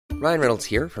Ryan Reynolds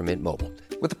here from Mint Mobile.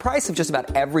 With the price of just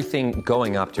about everything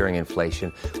going up during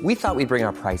inflation, we thought we'd bring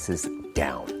our prices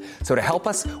down. So to help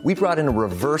us, we brought in a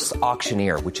reverse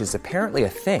auctioneer, which is apparently a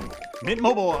thing. Mint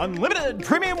Mobile Unlimited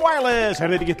Premium Wireless. How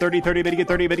to get 30, 30, bit to get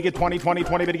 30, bit to get 20, 20,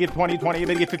 20, bit to get 20, 20,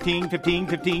 bit to get 15, 15,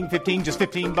 15, 15, just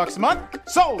 $15 a month?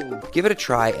 Sold! Give it a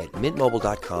try at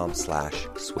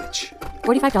mintmobile.com/switch.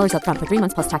 $45 up front for 3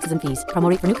 months plus taxes and fees. Promo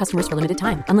rate for new customers for limited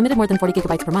time. Unlimited more than 40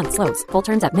 gigabytes per month. Slows full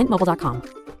terms at mintmobile.com.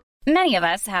 Many of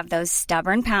us have those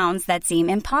stubborn pounds that seem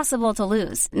impossible to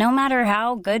lose, no matter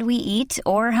how good we eat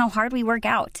or how hard we work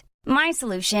out. My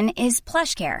solution is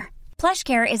PlushCare.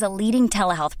 PlushCare is a leading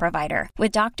telehealth provider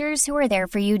with doctors who are there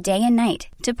for you day and night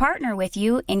to partner with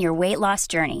you in your weight loss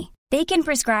journey. They can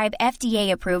prescribe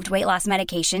FDA-approved weight loss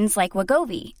medications like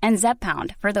Wegovy and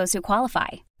Zepbound for those who qualify.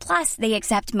 Plus, they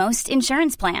accept most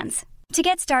insurance plans. To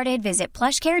get started, visit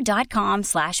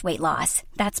plushcare.com/weightloss.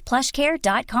 That's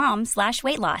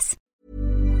plushcare.com/weightloss.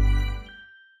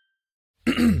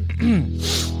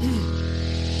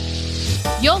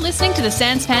 You're listening to the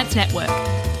Sans Pants Network.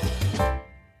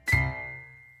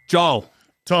 Joel,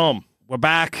 Tom. we're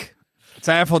back. It's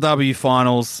AFLW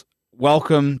finals.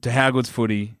 Welcome to How Good's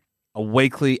Footy, a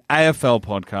weekly AFL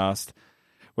podcast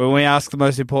where we ask the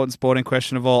most important sporting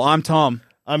question of all. I'm Tom.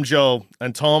 I'm Joel.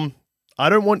 And Tom, I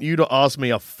don't want you to ask me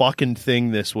a fucking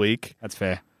thing this week. That's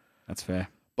fair. That's fair.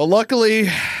 But luckily,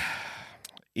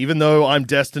 even though I'm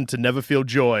destined to never feel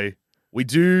joy, we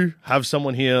do have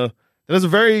someone here that has a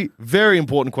very, very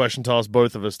important question to ask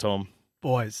both of us, Tom.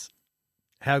 Boys,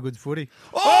 how good's footy?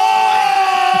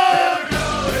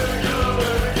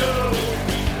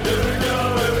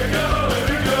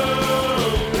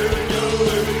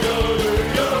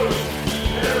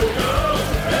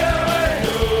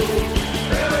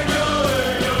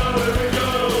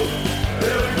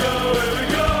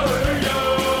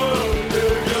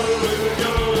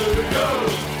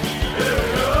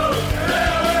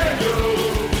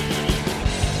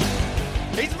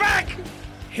 He's back!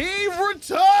 He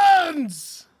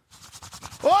returns!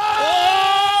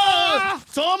 Oh!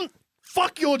 Tom,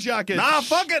 fuck your jacket. Nah,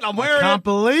 fuck it. I'm wearing Can't it.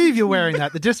 believe you're wearing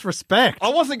that. The disrespect. I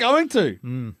wasn't going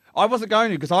to. I wasn't going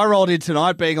to because I rolled in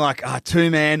tonight being like,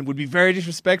 two-man would be very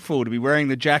disrespectful to be wearing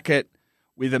the jacket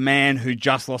with a man who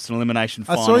just lost an elimination I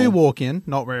final. saw you walk in,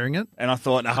 not wearing it. And I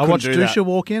thought, I I couldn't watched do that. Dusha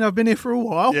walk in. I've been here for a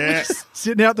while. Yeah.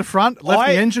 Sitting out the front, left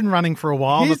the engine running for a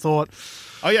while, and I thought,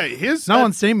 Oh, yeah, here's... no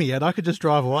one's seen me yet. I could just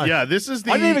drive away. Yeah, this is the...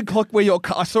 I didn't even clock where your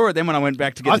car... I saw it then when I went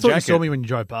back to get I the thought jacket. you saw me when you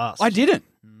drove past. I didn't.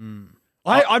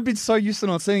 I'd been so used to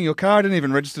not seeing your car, I didn't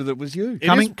even register that it was you.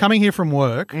 Coming here from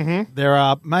work, there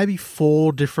are maybe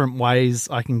 4 different ways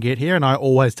I can get here, and I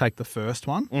always take the first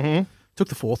one. Took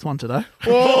the 4th one today.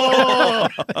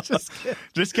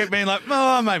 Just kept being like,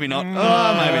 oh, maybe not.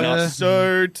 Oh, maybe not.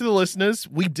 So, to the listeners,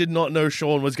 we did not know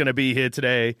Sean was going to be here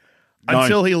today No.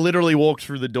 until he literally walked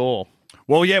through the door.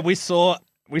 Well, yeah, we saw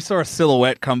a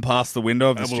silhouette come past the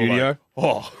window of the And we were studio. like,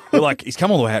 oh, We're like, he's come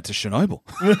all the way out to Chernobyl.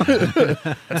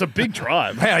 that's a big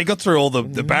drive. Hey, he got through all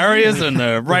the barriers and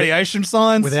the radiation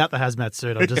signs. Without the hazmat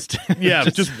suit, I just Yeah,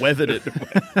 just weathered it.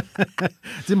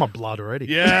 it's in my blood already.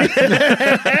 Yeah.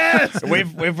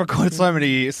 We've recorded so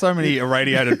many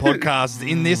irradiated podcasts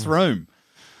in this room.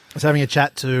 I was having a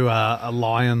chat to a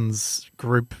Lions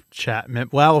group chat member,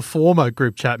 a former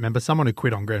group chat member, someone who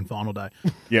quit on grand final day.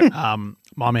 Yep.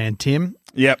 My man Tim.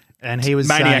 Yep. And he was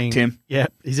Maniac saying, Tim. Yeah,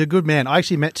 he's a good man. I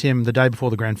actually met Tim the day before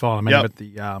the grand final. I met him at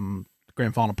the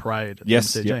grand final parade at the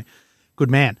MCG. Yep. Good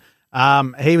man.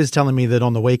 He was telling me that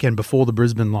on the weekend before the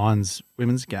Brisbane Lions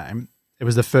women's game, it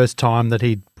was the first time that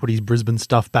he'd put his Brisbane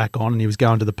stuff back on and he was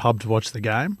going to the pub to watch the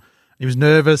game. He was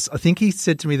nervous. I think he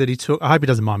said to me that he took, I hope he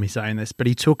doesn't mind me saying this, but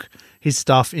he took his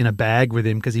stuff in a bag with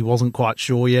him because he wasn't quite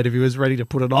sure yet if he was ready to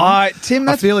put it on. Tim,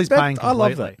 I feel he's paying I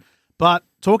love completely. that. But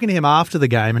talking to him after the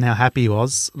game and how happy he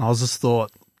was, and I was just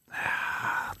thought,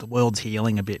 the world's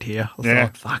healing a bit here. I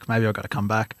thought, fuck, maybe I've got to come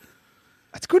back.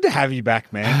 It's good to have you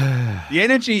back, man. the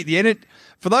energy,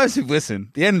 for those who've listened,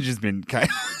 the energy's been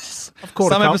chaos.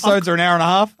 Some episodes are an hour and a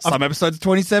half. Some episodes are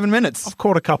 27 minutes. I've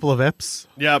caught a couple of eps.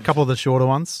 Yeah. A couple of the shorter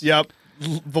ones. Yep.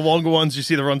 The longer ones, you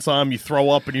see the run time, you throw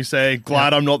up and you say,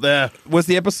 glad I'm not there. Was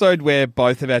the episode where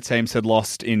both of our teams had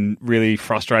lost in really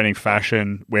frustrating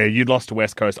fashion, where you'd lost to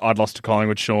West Coast, I'd lost to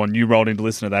Collingwood, Sean, you rolled in to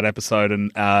listen to that episode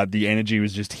and the energy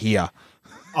was just here?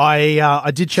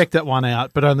 I did check that one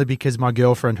out, but only because my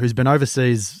girlfriend, who's been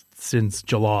overseas since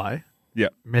July,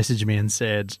 messaged me and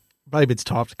said, babe, it's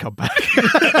time to come back.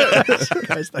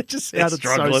 Because they just sounded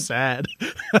so sad.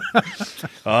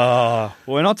 Well,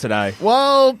 we're not today.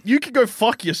 Well, you could go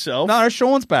fuck yourself. No,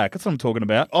 Sean's back. That's what I'm talking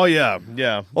about. Oh, yeah,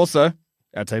 yeah. Also,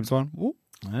 our team's won. Ooh.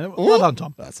 Well done,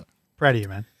 Tom. That's it. Proud of you,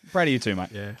 man. Proud of you too, mate.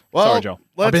 Yeah. Well, Sorry, Joel.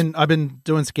 I've been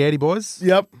doing Scaredy Boys.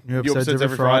 Yep. New episodes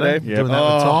every Friday. Yep. Doing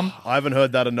that with Tom. I haven't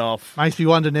heard that enough. Makes me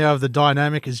wonder now if the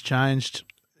dynamic has changed.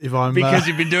 If I'm Because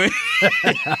you've been doing.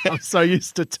 I'm so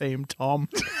used to Team Tom.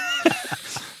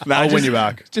 I'll win you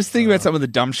back. Just think about some of the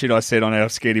dumb shit I said on our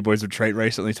Scaredy Boys retreat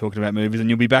recently, talking about movies, and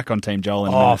you'll be back on Team Joel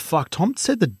in a Oh minute. fuck! Tom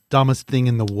said the dumbest thing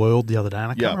in the world the other day,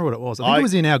 and I can't remember what it was. I think it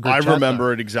was in our group I chat,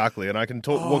 remember it exactly, and I can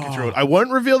walk you through it. I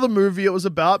won't reveal the movie it was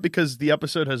about because the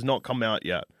episode has not come out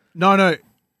yet. No.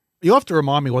 You have to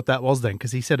remind me what that was then,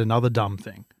 because he said another dumb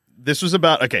thing. This was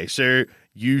about, okay, so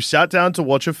you sat down to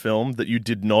watch a film that you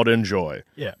did not enjoy.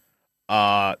 Yeah.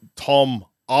 Tom,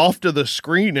 after the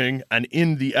screening and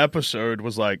in the episode,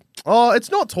 was like, oh, it's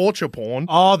not torture porn.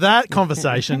 Oh, that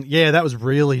conversation. Yeah, that was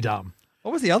really dumb.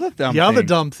 What was the other dumb The thing? other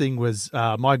dumb thing was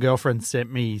my girlfriend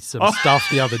sent me some stuff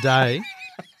the other day.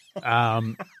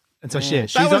 And so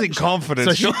she's That was in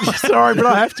confidence. So sorry, but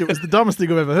I have to. It was the dumbest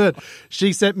thing I've ever heard.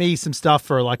 She sent me some stuff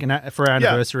for for our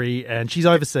anniversary, and she's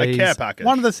overseas. A care package.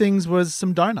 One of the things was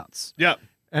some donuts. Yeah.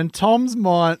 And Tom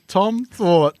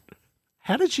thought,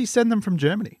 how did she send them from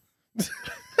Germany?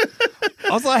 I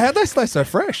was like, how'd they stay so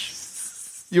fresh?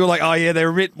 You were like, oh, yeah, they're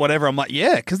a bit whatever. I'm like,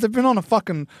 yeah, because they've been on a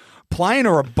fucking plane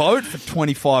or a boat for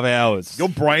 25 hours. Your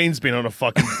brain's been on a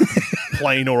fucking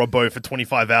plane or a boat for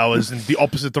 25 hours in the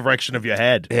opposite direction of your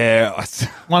head. Yeah.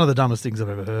 One of the dumbest things I've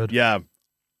ever heard. Yeah.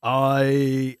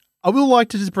 I will like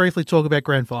to just briefly talk about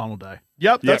Grand Final Day.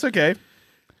 Yep, that's okay.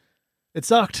 It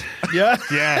sucked. Yeah.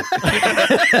 Yeah.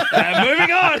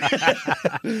 Moving on.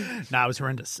 No, it was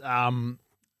horrendous.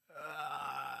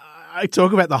 I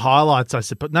talk about the highlights, I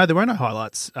suppose. No, there were no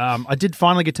highlights. I did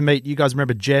finally get to meet, you guys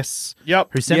remember Jess?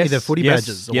 Yep. Who sent me the footy Yes.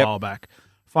 badges a while back.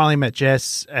 Finally met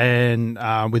Jess, and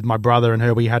with my brother and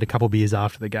her, we had a couple beers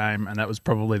after the game, and that was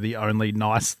probably the only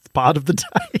nice part of the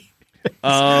day.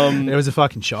 It was a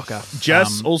fucking shocker.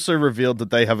 Jess also revealed that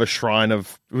they have a shrine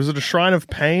of, was it a shrine of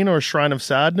pain or a shrine of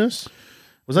sadness?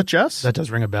 Was that Jess? That does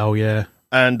ring a bell, yeah.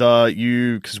 And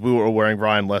because we were all wearing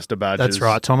Ryan Lester badges. That's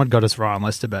right. Tom had got us Ryan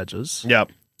Lester badges.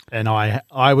 Yep. And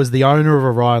I was the owner of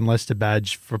a Ryan Lester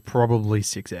badge for probably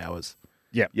 6 hours.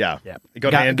 Yeah. Yeah. It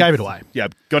got handed, gave it away. Yeah.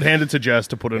 Got handed to Jess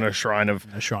to put in a shrine of.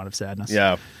 A shrine of sadness.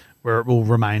 Yeah. Where it will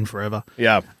remain forever.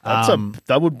 Yeah.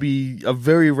 That would be a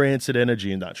very rancid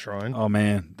energy in that shrine. Oh,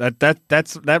 man.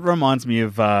 That reminds me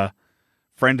of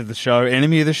friend of the show,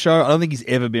 enemy of the show. I don't think he's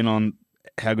ever been on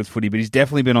How Good's Footy, but he's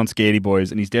definitely been on Scaredy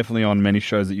Boys, and he's definitely on many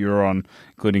shows that you're on,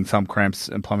 including Thumb Cramps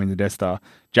and Plumbing the Death Star.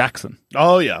 Jackson.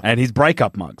 Oh, yeah. And his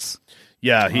breakup mugs.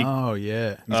 Yeah. Oh,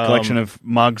 yeah. His collection of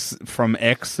mugs from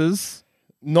exes.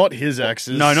 Not his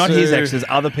exes. No, not his exes,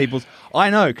 other people's. I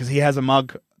know, because he has a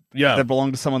mug that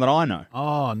belonged to someone that I know.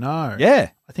 Oh, no.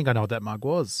 Yeah. I think I know what that mug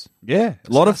was. Yeah.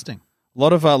 Disgusting.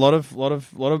 Lot of,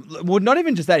 well, not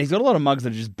even just that. He's got a lot of mugs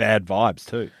that are just bad vibes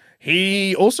too.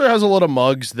 He also has a lot of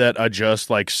mugs that are just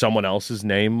like someone else's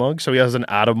name mugs. So he has an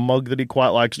Adam mug that he quite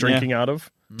likes drinking out of.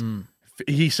 Mm.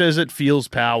 He says it feels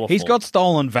powerful. He's got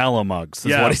stolen valor mugs,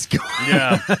 is what he's got.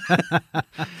 Yeah.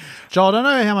 Joel, I don't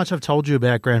know how much I've told you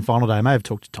about Grand Final Day. I may have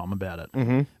talked to Tom about it.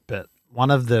 Mm-hmm. But one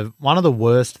of the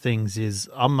worst things is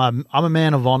I'm a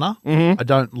man of honor. Mm-hmm. I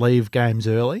don't leave games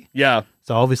early. Yeah.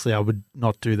 So obviously I would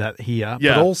not do that here.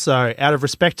 Yeah. But also, out of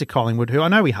respect to Collingwood, who I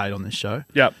know we hate on this show.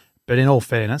 Yeah. But in all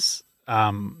fairness,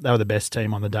 they were the best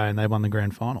team on the day and they won the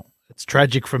grand final. It's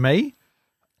tragic for me.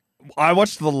 I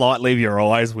watched the light leave your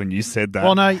eyes when you said that.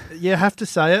 Well, no, you have to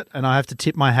say it, and I have to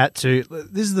tip my hat to.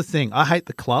 This is the thing. I hate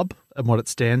the club and what it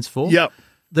stands for. Yep.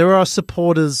 There are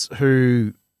supporters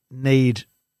who need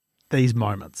these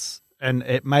moments, and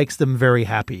it makes them very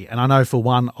happy. And I know for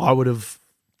one, I would have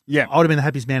been the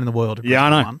happiest man in the world. Yeah, I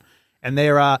know. One. And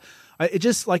there are. It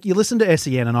just like you listen to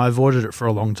SEN, and I avoided it for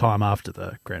a long time after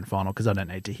the grand final because I don't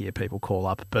need to hear people call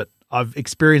up. But I've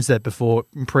experienced that before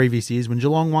in previous years when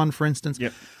Geelong won, for instance.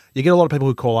 Yep. You get a lot of people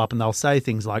who call up and they'll say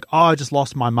things like, "Oh, I just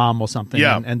lost my mum" or something,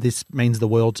 and this means the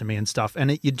world to me and stuff.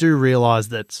 And you do realise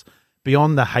that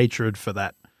beyond the hatred for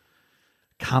that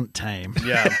cunt team,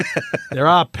 there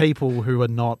are people who are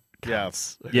not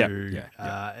cunts.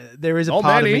 There is a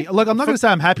part of me. Look, I'm not going to say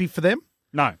I'm happy for them.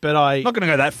 No, but I'm not going to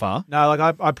go that far. No, like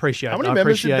I appreciate. How many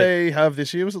members did they have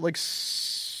this year? Was it like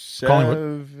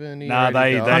 70? Nah,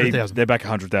 they're back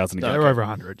 100,000 again. They're over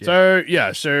 100.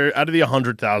 Yeah. So out of the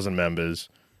 100,000 members,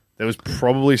 there was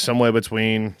probably somewhere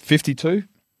between 52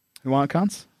 who aren't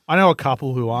cunts. I know a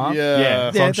couple who aren't.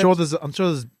 Yeah. So I'm sure there's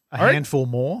a handful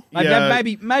more.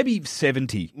 Maybe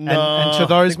 70. No, and to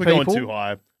those I think we're people, going too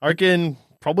high. I reckon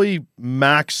probably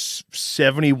max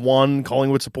 71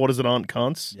 Collingwood supporters that aren't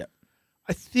cunts. Yep.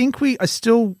 I think I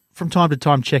still, from time to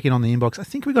time, check in on the inbox. I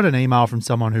think we got an email from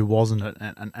someone who wasn't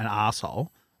an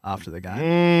asshole. after the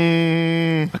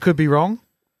game. I could be wrong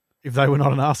if they were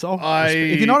not an arsehole.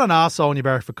 If you're not an arsehole and you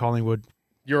barrack for Collingwood,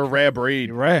 You're a rare breed.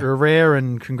 you're rare,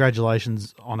 and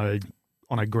congratulations on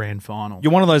a grand final.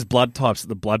 You're one of those blood types that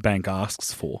the blood bank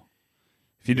asks for.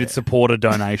 If you did supporter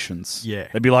donations,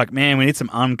 they'd be like, man, we need some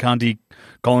uncunty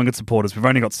Collingwood supporters. We've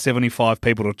only got 75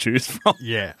 people to choose from.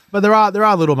 Yeah. But there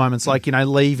are little moments like,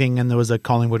 leaving, and there was a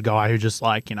Collingwood guy who just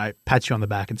pats you on the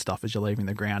back and stuff as you're leaving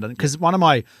the ground. And because one of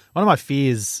my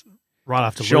fears right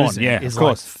after Sean, losing is of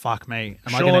course. fuck me.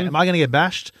 Am I going to get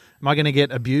bashed? Am I going to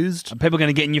get abused? Are people going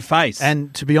to get in your face?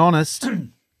 And to be honest,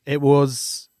 it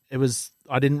was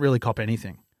I didn't really cop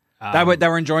anything. They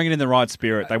were enjoying it in the right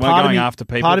spirit. They weren't going after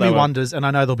people. Part of me wonders, and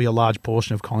I know there'll be a large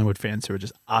portion of Collingwood fans who are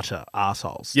just utter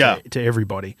assholes to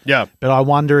everybody. Yeah. But I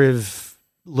wonder if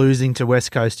losing to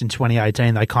West Coast in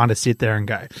 2018, they kind of sit there and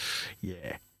go,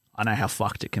 yeah, I know how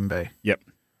fucked it can be. Yep.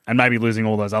 And maybe losing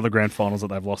all those other grand finals that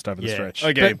they've lost over the stretch.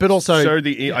 Okay, but also so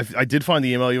I did find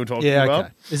the email you were talking about.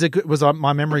 Okay. Is it good? Was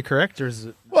my memory correct, or is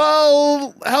it?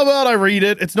 Well, how about I read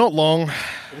it? It's not long.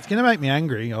 If it's going to make me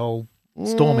angry, I'll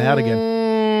storm out again.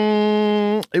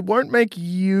 It won't make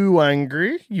you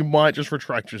angry. You might just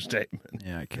retract your statement.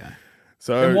 Yeah, okay.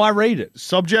 So Then why read it?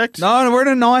 Subject? No, we're in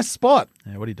a nice spot.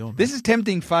 Yeah, what are you doing? This is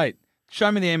tempting fate. Show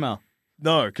me the email.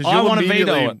 No, because I want to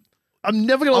veto it. I'm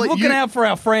never going to I'm let you. looking out for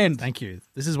our friend. Thank you.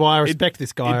 This is why I respect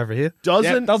this guy over here.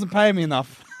 Doesn't pay me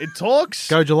enough. It talks.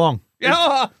 Go Geelong.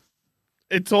 Yeah.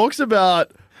 It talks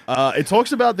about. It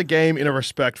talks about the game in a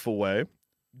respectful way.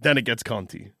 Then it gets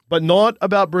cunty, but not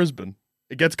about Brisbane.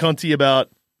 It gets cunty about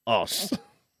us.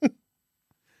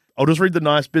 I'll just read the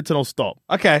nice bits and I'll stop.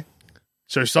 Okay.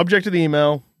 So, subject to the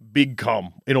email, big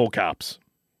cum in all caps.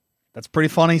 That's a pretty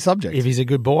funny subject. If he's a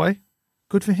good boy,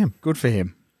 good for him. Good for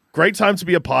him. Great time to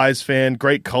be a Pies fan.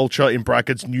 Great culture, in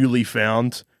brackets, newly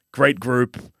found. Great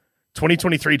group.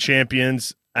 2023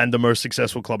 champions and the most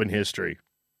successful club in history.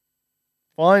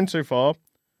 Fine so far.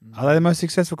 Are they the most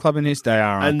successful club in history? They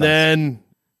are, aren't And they? then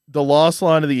the last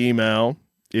line of the email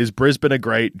is Brisbane are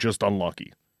great, just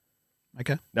unlucky.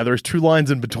 Okay. Now, there's 2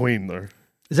 lines in between, though.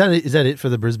 Is that it for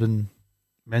the Brisbane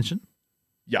mention?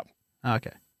 Yep. Oh,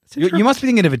 okay. You must be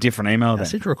thinking of a different email I then.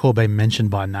 seem to recall being mentioned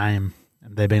by name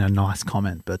and there being a nice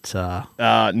comment, but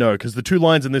No, because the 2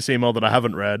 lines in this email that I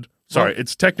haven't read, sorry,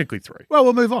 it's technically 3. well,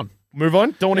 we'll move on. Move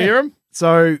on. Don't want to hear them?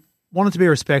 So, wanted to be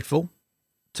respectful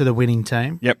to the winning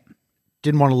team. Yep.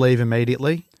 Didn't want to leave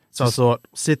immediately. So I thought,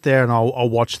 sit there and I'll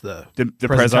watch the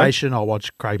presentation. I'll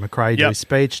watch Craig McRae do his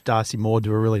speech. Darcy Moore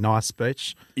do a really nice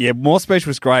speech. Yeah, Moore's speech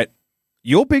was great.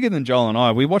 You're bigger than Joel and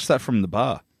I. We watched that from the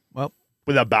bar. Well,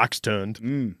 With our backs turned.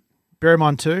 bear in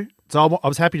mind too. So I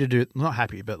was happy to do it. Not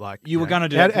happy, but like You were going to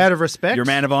do out, it. out of respect. You're a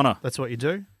man of honour. That's what you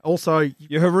do. Also,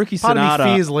 Your Haruki part Sonata. of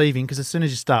me fears leaving because as soon as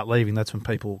you start leaving, that's when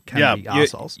people can be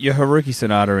arseholes. Your Haruki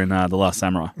Sonata in The Last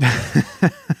Samurai.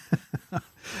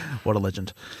 What a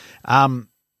legend.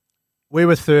 We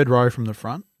were third row from the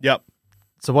front. Yep.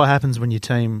 So what happens when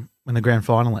when the grand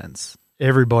final ends?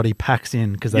 Everybody packs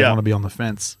in because they want to be on the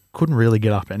fence. Couldn't really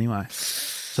get up anyway.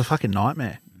 It's a fucking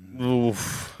nightmare.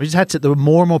 Oof. We just had to. There were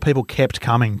more and more people kept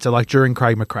coming. So like during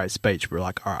Craig McRae's speech, we were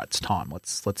like, "All right, it's time.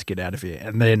 Let's get out of here."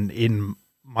 And then in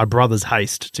my brother's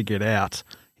haste to get out,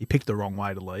 he picked the wrong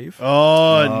way to leave.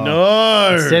 Oh,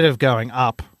 no. Instead of going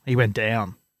up, he went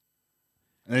down.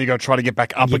 And then you got to try to get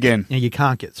back up again. You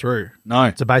can't get through.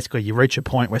 No. So basically, you reach a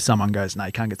point where someone goes, "No,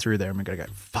 you can't get through there," and we've got to go.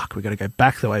 Fuck, we've got to go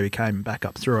back the way we came, back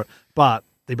up through it. But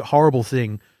the horrible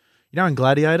thing, in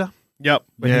Gladiator. Yep.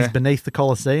 When he's beneath the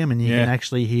Colosseum and you can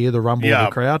actually hear the rumble of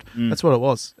the crowd. That's what it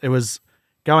was. It was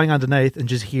going underneath and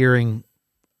just hearing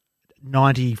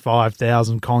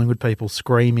 95,000 Collingwood people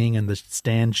screaming and the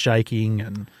stand shaking,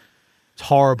 and it's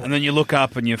horrible. And then you look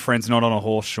up and your friend's not on a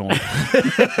horse, Sean.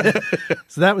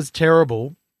 So that was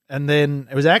terrible. And then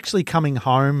it was actually coming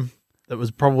home that was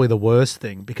probably the worst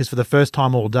thing, because for the first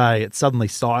time all day, it's suddenly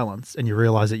silence and you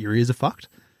realise that your ears are fucked.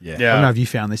 Yeah. I don't know if you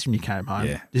found this when you came home.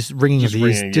 Yeah. This ringing of the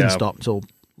ears ringing, didn't stop until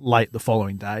late the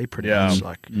following day, pretty much.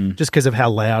 Just because of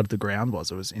how loud the ground was.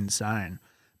 It was insane.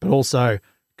 But also,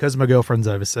 because my girlfriend's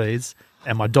overseas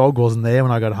and my dog wasn't there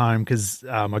when I got home because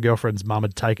my girlfriend's mum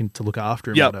had taken to look after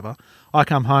him or whatever. I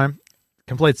come home,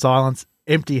 complete silence,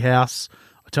 empty house.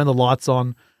 I turn the lights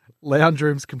on. Lounge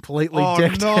room's completely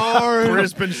decked out.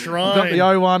 Brisbane Shrine. I've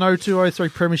got the 01, 02, 03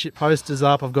 premiership posters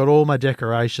up. I've got all my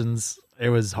decorations. It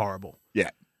was horrible. Yeah.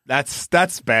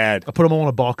 That's bad. I put them all in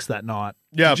a box that night.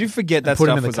 Yeah. Did you forget that Put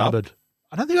them stuff in the was cupboard. up?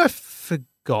 I don't think I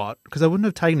forgot because I wouldn't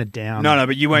have taken it down. No,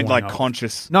 but you weren't morning like of.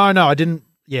 conscious. No, I didn't.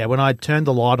 Yeah, when I turned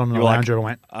the light on in the were like, lounge room,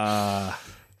 I went,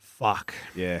 fuck.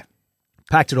 Yeah.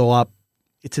 Packed it all up.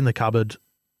 It's in the cupboard.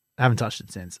 I haven't touched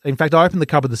it since. In fact, I opened the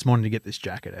cupboard this morning to get this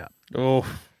jacket out. Oh,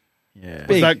 Yeah.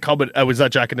 was that cupboard? Was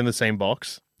that jacket in the same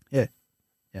box? Yeah.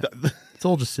 It's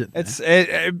all just sitting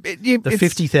there. It's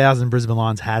 50,000 Brisbane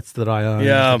Lions hats that I own,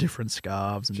 Yeah. the different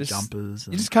scarves and jumpers.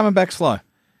 You're just coming back slow.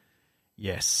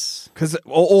 Yes. Because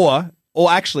or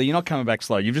actually, you're not coming back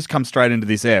slow. You've just come straight into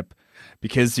this ep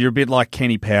because you're a bit like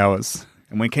Kenny Powers.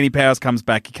 And when Kenny Powers comes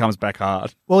back, he comes back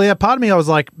hard. Well, yeah, part of me, I was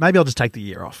like, maybe I'll just take the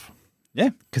year off. Yeah.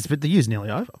 Because the year's nearly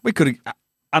over. We could have...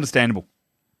 Understandable.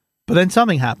 But then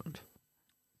something happened.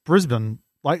 Brisbane,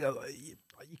 you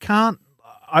can't...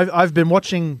 I've been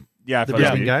watching the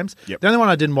Brisbane games. Yep. The only one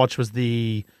I didn't watch was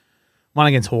the one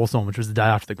against Hawthorn, which was the day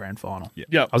after the grand final.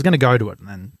 Yeah. I was going to go to it, and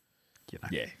then,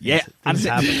 things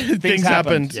happened. Things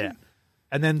happened. Yeah.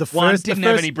 And then the One first... didn't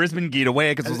have any Brisbane gear to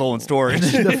wear because it was all in storage.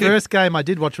 the first game I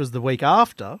did watch was the week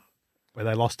after, where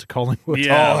they lost to Collingwood.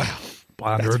 Yeah.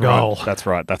 By under a goal. That's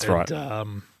right. That's right.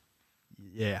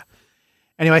 Yeah.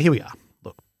 Anyway, here we are.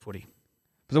 Look, footy.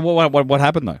 So what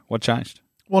happened though? What changed?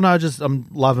 Well, no, just I'm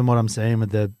loving what I'm seeing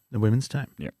with the women's team.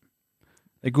 Yeah,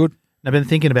 they're good. I've been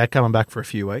thinking about coming back for a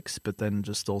few weeks, but then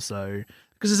just also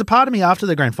because there's a part of me after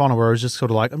the grand final where I was just sort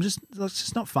of like, it's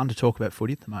just not fun to talk about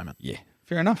footy at the moment. Yeah,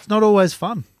 fair enough. It's not always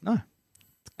fun. No,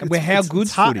 how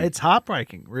good's footy? It's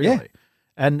heartbreaking, really. Yeah.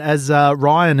 And as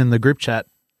Ryan in the group chat,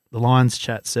 the Lions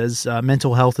chat says,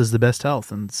 mental health is the best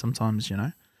health, and sometimes you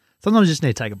just need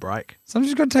to take a break. Sometimes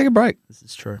you got to take a break. This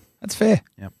is true. That's fair.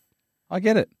 Yep. I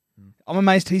get it. I'm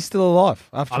amazed he's still alive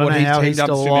after I don't what know how he's he's teamed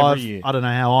up still to alive. every year. I don't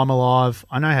know how I'm alive.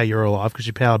 I know how you're alive because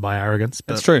you're powered by arrogance.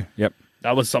 But That's true. Yep.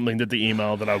 That was something that the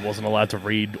email that I wasn't allowed to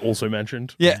read also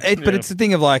mentioned. Yeah, but it's the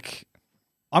thing of like,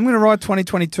 I'm going to write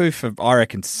 2022 for, I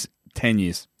reckon, 10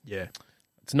 years. Yeah.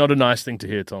 It's not a nice thing to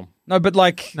hear, Tom. No, but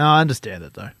like... No, I understand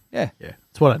it, though. Yeah. Yeah.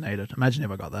 It's what I needed. Imagine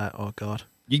if I got that. Oh, God.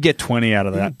 You get 20 out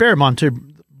of that. Bear in mind, too,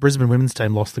 Brisbane women's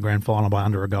team lost the grand final by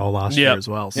under a goal last year as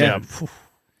well. So, Yeah.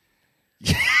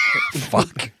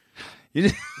 Fuck.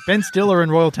 Ben Stiller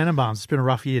and Royal Tenenbaums. It's been a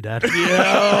rough year, Dad.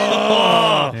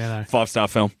 Yeah. Yeah, 5-star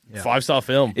film. Yeah. 5-star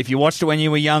film. If you watched it when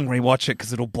you were young, rewatch it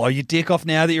because it'll blow your dick off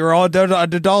now that you're an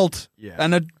adult. Yeah.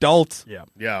 An adult. Yeah.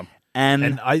 Yeah.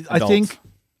 And I think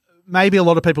maybe a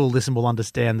lot of people who listen will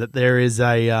understand that there is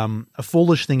a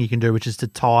foolish thing you can do, which is to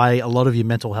tie a lot of your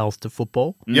mental health to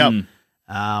football. Yep.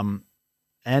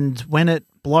 And when it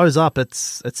blows up, it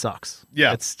sucks.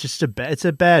 Yeah. It's just it's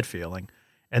a bad feeling.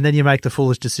 And then you make the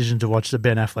foolish decision to watch the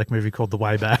Ben Affleck movie called The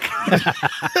Way Back.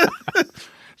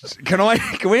 Can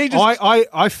we just...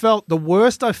 I felt the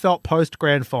worst I felt post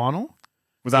grand final.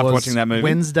 Was after watching that movie?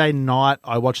 Wednesday night,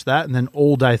 I watched that, and then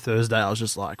all day Thursday, I was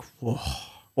just like, whoa,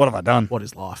 What have I done? what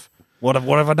is life? What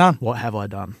have I done? What have I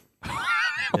done?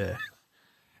 Yeah.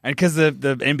 And because the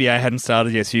NBA hadn't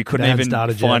started yet, so you couldn't even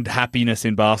find happiness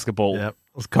in basketball. Yeah. I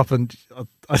was copping. I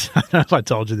don't know if I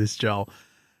told you this, Joel.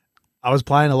 I was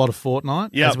playing a lot of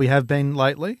Fortnite, as we have been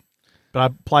lately. But I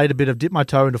played dipped my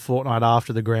toe into Fortnite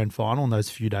after the grand final and those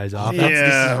few days after. This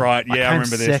is right. Yeah, I came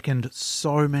remember this. second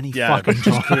so many Yeah, fucking but just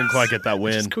times. couldn't quite get that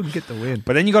win. Just couldn't get the win.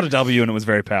 But then you got a W and it was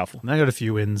very powerful. And then I got a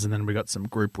few wins, and then we got some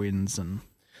group wins, and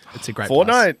it's a great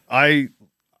Fortnite, place.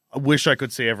 I wish I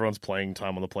could see everyone's playing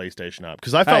time on the PlayStation app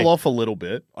because I fell off a little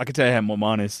bit. I can tell you what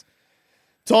mine is.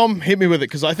 Tom, hit me with it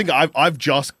because I think I've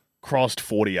just crossed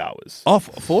 40 hours. Oh,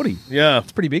 40. Yeah.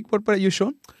 It's pretty big. What about you,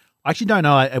 Sean? I actually don't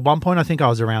know. At one point, I think I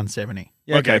was around 70.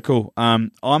 Yeah, okay, cool.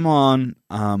 I'm on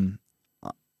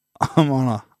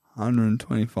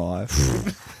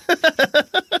 125.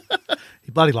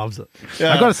 He bloody loves it.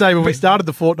 Yeah. I got to say, when we started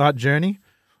the Fortnite journey,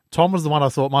 Tom was the one I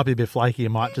thought might be a bit flaky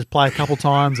and might just play a couple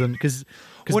times, and because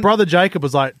brother Jacob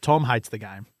was like, Tom hates the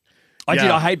game.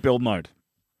 I hate build mode.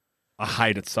 I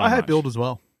hate it so much. I hate build as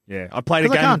well. Yeah, I played a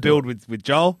 'Cause I game of can't do build with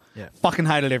Joel. Yeah. Fucking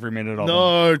hated every minute of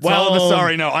No, it. Well, Tom,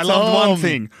 sorry, no. I loved one Tom.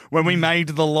 thing when we made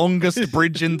the longest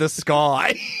bridge in the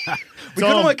sky. We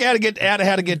couldn't work out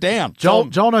how to get down.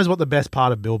 Joel knows what the best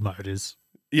part of build mode is.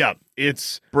 Yeah,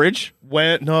 it's Bridge?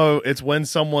 it's when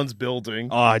someone's building.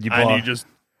 Oh, you and buy. you just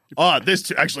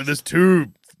there's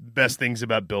two best things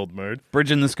about build mode.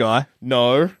 Bridge in the sky.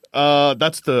 No,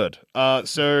 that's third.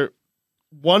 So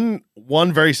one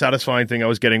very satisfying thing I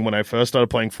was getting when I first started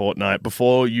playing Fortnite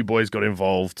before you boys got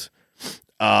involved,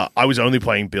 I was only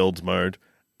playing build mode,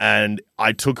 and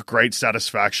I took great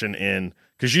satisfaction in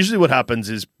because usually what happens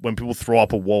is when people throw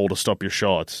up a wall to stop your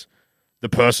shots, the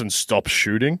person stops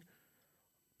shooting.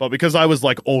 But because I was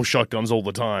like all shotguns all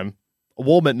the time, a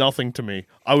wall meant nothing to me.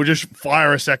 I would just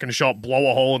fire a second shot, blow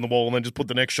a hole in the wall, and then just put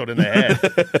the next shot in their head.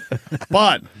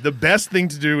 But the best thing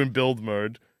to do in build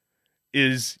mode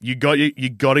is you got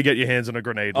to get your hands on a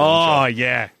grenade launcher. Oh,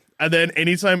 yeah. And then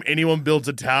anytime anyone builds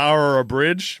a tower or a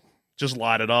bridge, Just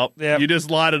light it up. Yep. You just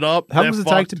light it up. How long they're does it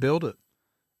fucked. take to build it?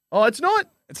 Oh, it's not.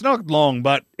 It's not long,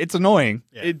 but it's annoying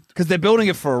because they're building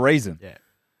it for a reason. Yeah.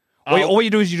 All you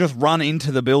do is you just run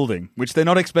into the building, which they're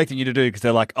not expecting you to do because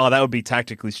they're like, oh, that would be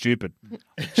tactically stupid.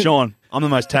 Sean, I'm the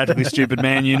most tactically stupid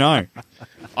man you know.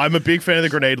 I'm a big fan of the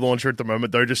grenade launcher at the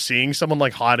moment, though. Just seeing someone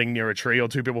like hiding near a tree or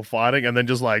two people fighting and then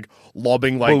just like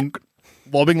lobbing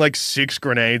like 6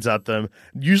 grenades at them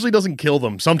usually doesn't kill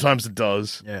them. Sometimes it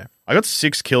does. Yeah. I got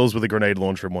 6 kills with a grenade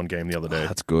launcher in one game the other day.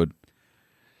 That's good.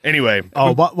 Anyway.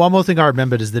 Oh, one more thing I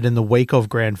remembered is that in the week of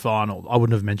grand final, I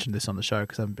wouldn't have mentioned this on the show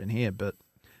because I haven't been here, but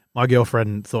my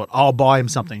girlfriend thought, I'll buy him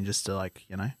something just to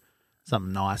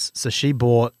something nice. So she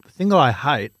bought the thing that I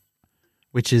hate,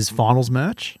 which is finals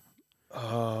merch.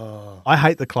 I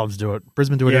hate the clubs do it.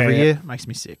 Brisbane do it every year. It makes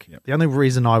me sick. Yep. The only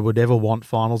reason I would ever want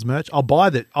finals merch, I'll buy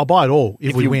it all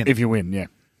if we win. If you win, yeah.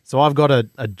 So I've got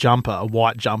a jumper, a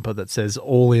white jumper that says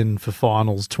all in for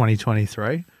finals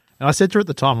 2023. And I said to her at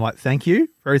the time, I'm like, thank you.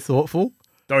 Very thoughtful.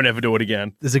 Don't ever do it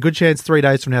again. There's a good chance 3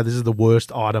 days from now this is the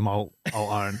worst item I'll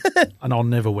own and I'll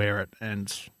never wear it. And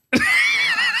it's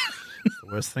the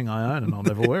worst thing I own and I'll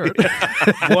never wear it.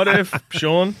 What if,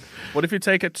 Sean, you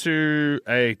take it to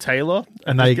a tailor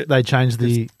and they change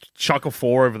the... chuck a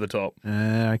 4 over the top?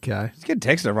 Okay. Just get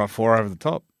text over 4 over the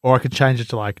top. Or I could change it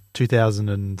to like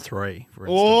 2003, for instance.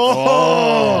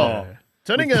 Oh! Yeah.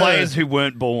 Turning With players who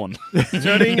weren't born.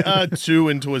 Turning a 2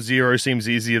 into a 0 seems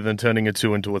easier than turning a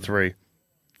 2 into a 3.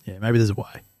 Yeah, maybe there's a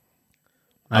way.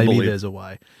 I Maybe believe. there's a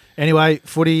way. Anyway,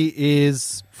 footy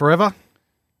is forever.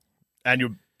 And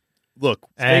you look,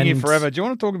 Speaking And of forever, do you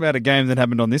want to talk about a game that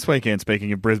happened on this weekend,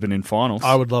 speaking of Brisbane in finals?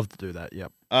 I would love to do that,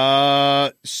 yep.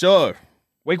 so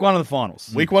Week 1 of the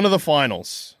finals. week 1 of the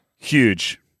finals.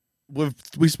 Huge.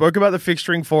 We spoke about the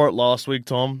fixturing for it last week,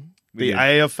 Tom. We The did.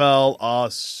 AFL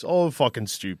are so fucking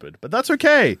stupid, but that's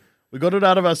okay. We got it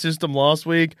out of our system last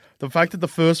week. The fact that the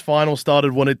first final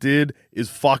started when it did is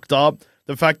fucked up.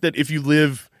 The fact that if you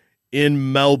live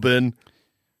in Melbourne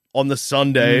on the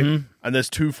Sunday and there's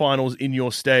 2 finals in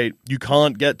your state, you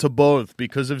can't get to both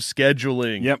because of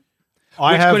scheduling. Yep.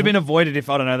 I Which have could have been avoided if,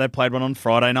 I don't know, they played one on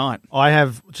Friday night. I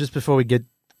have, just before we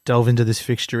delve into this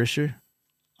fixture issue,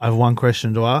 I have one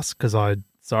question to ask because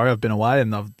I've been away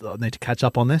and I need to catch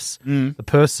up on this. The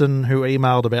person who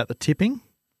emailed about the tipping,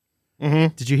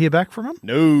 did you hear back from him?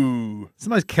 No. It's the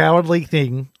most cowardly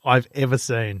thing I've ever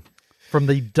seen from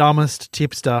the dumbest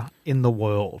tipster in the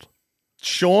world.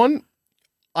 Sean,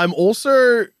 I'm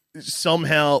also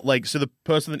somehow so the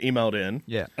person that emailed in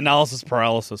Yeah. Analysis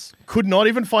paralysis. could not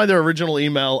even find their original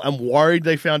email and worried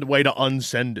they found a way to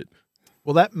unsend it.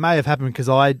 Well, that may have happened because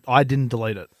I didn't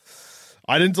delete it.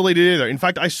 I didn't delete it either. In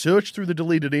fact, I searched through the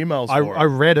deleted emails for I it.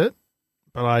 read it,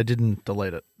 but I didn't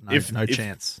delete it. No, If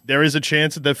chance. There is a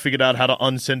chance that they've figured out how to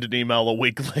unsend an email a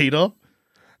week later.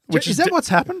 Is that what's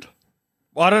happened?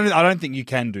 Well, I don't think you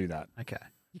can do that. Okay.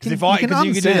 Because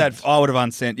you could do that, I would have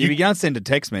unsent. If you can't send a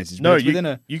text message, No, but it's you within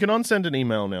a. can unsend an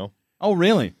email now. Oh,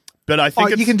 really? But I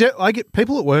think You can do. I get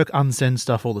people at work unsend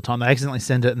stuff all the time. They accidentally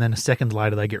send it, and then a second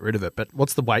later they get rid of it. But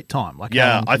what's the wait time? How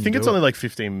yeah, long I can think you it's do only it? like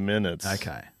 15 minutes.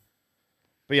 Okay.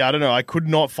 But yeah, I don't know. I could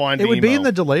not find It the would be email. in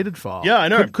the deleted file. Yeah, I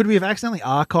know. Could we have accidentally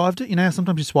archived it? You know, how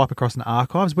sometimes you swipe across in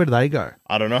archives. Where do they go?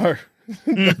 I don't know.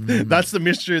 That's the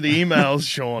mystery of the emails,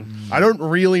 Sean. I don't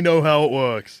really know how it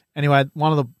works. Anyway,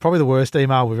 probably the worst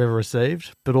email we've ever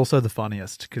received, but also the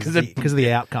funniest because of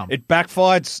the outcome. It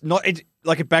backfired.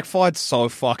 It backfired so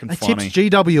fucking They funny. tipped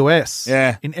GWS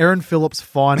Yeah. in Aaron Phillips'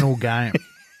 final game.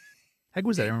 How good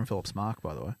was that Aaron Phillips mark,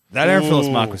 by the way? That Aaron Phillips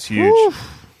mark was huge.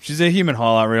 She's a human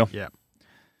highlight reel. Yeah.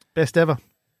 Best ever.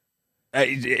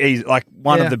 He's like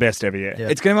one Yeah. of the best ever. Yeah. Yeah.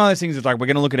 It's going to be one of those things. It's like we're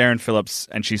going to look at Erin Phillips,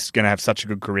 and she's going to have such a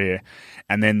good career,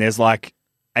 and then there's like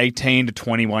 18 to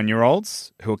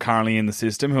 21-year-olds who are currently in the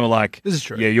system who are like, This is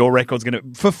true. Yeah, your record's going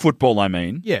to for football. I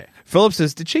mean, Yeah. Phillips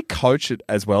did she coach it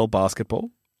as well, basketball?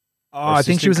 Oh, I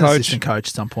think she was assistant an coach? assistant coach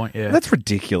at some point. Yeah. That's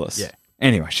ridiculous. Yeah.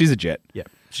 Anyway, she's a Jet. Yeah.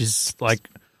 She's like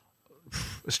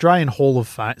Australian Hall of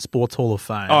Fame, Sports Hall of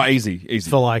Fame. Oh, easy.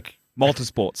 For like,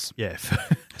 Multisports. yeah.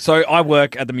 So I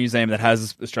work at the museum that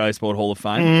has Australia Sport Hall of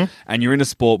Fame, and you're in a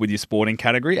sport with your sporting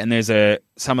category, and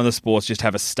some of the sports just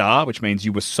have a star, which means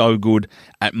you were so good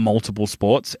at multiple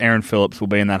sports. Erin Phillips will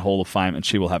be in that Hall of Fame, and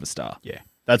she will have a star. Yeah.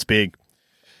 That's big.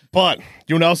 But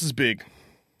you know what else is big?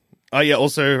 Oh, yeah,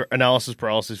 also analysis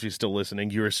paralysis, if you're still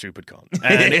listening, you're a stupid cunt.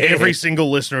 And every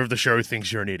single listener of the show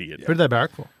thinks you're an idiot. Who did they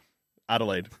barrack for?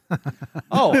 Adelaide.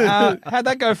 Oh, how'd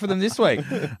that go for them this week?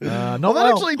 Not Well, that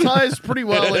well. actually ties pretty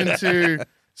well into...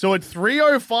 So at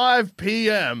 3:05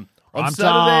 p.m. on Prime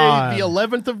Saturday, time. the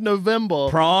 11th of November,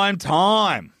 Prime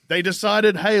time. they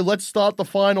decided, hey, let's start the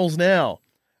finals now.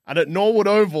 And at Norwood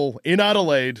Oval in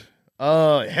Adelaide,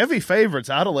 heavy favourites.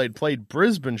 Adelaide played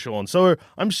Brisbane, Sean. So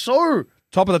I'm so...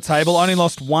 Top of the table, only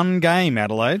lost one game,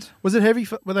 Adelaide. Was it heavy?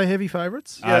 Were they heavy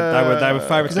favourites? They were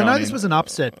favourites. Because I know this was an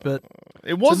upset, but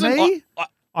It wasn't... to me,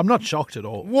 I'm not shocked at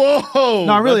all. Whoa!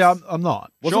 No, really, I'm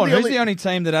not. Sean, who's the only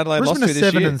team that Adelaide lost Brisbane to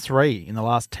are this year? 7-3 in the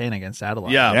last 10 against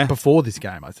Adelaide. Yeah. Before this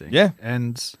game, I think. Yeah.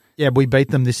 And we beat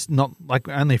them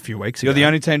only a few weeks ago. You're the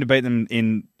only team to beat them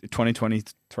in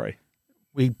 2023.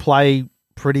 We play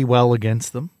pretty well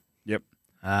against them. Yep.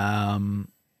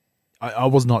 I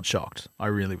was not shocked. I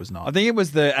really was not. I think it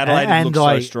was the Adelaide looked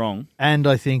so strong. And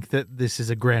I think that this is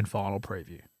a grand final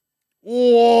preview.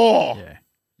 Whoa! Yeah.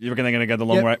 You reckon they're going to go the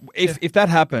long way? If that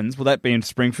happens, will that be in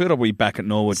Springfield or will we back at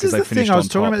Norwood This is because they the finished thing. I was on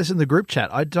talking top? about this in the group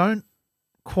chat. I don't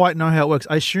quite know how it works.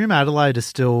 I assume Adelaide is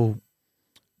still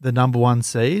the number one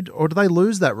seed, or do they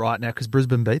lose that right now because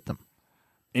Brisbane beat them?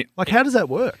 How does that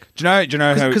work? Do you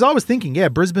know how? Because I was thinking,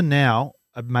 Brisbane now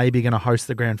are maybe going to host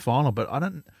the grand final, but I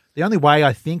don't. The only way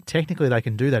I think technically they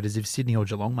can do that is if Sydney or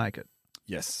Geelong make it.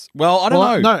 Yes. Well, I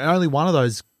don't know. No, only one of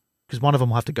those, because one of them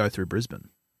will have to go through Brisbane.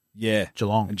 Yeah.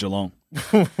 Geelong. And Geelong.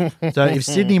 So if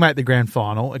Sydney make the grand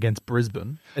final against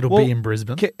Brisbane, it'll be in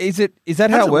Brisbane. Is that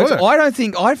how it works?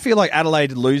 I feel like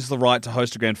Adelaide lose the right to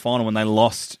host a grand final when they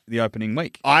lost the opening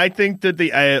week. I think that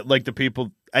the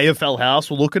people, AFL House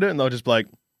will look at it and they'll just be like,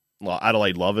 well,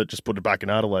 Adelaide love it, just put it back in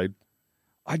Adelaide.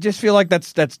 I just feel like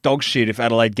that's dog shit if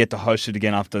Adelaide get to host it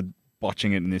again after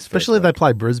botching it in this. Especially if they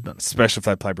play Brisbane. Especially if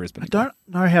they play Brisbane. I don't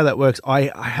know how that works.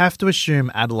 I have to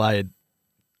assume Adelaide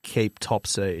keep top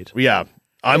seed. Yeah.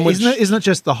 Isn't it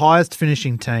just the highest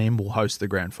finishing team will host the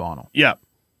grand final? Yeah.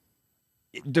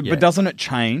 But doesn't it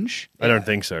change? I don't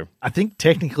think so. I think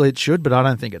technically it should, but I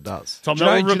don't think it does. Tom,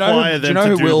 that will require them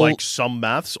to do some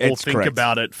maths or It's think correct.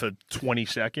 about it for 20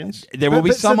 seconds. There will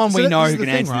be someone we know this who is the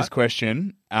can thing, answer this right?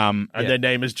 question. And their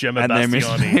name is Gemma and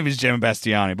Bastiani. their name is Gemma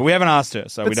Bastiani. But we haven't asked her,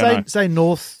 so we But don't know. say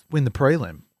North win the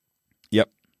prelim. Yep.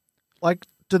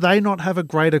 Do they not have a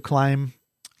greater claim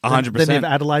 100%. than if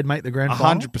Adelaide make the grand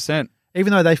final? 100%.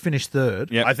 Even though they finished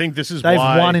third. Yep. I think this is They've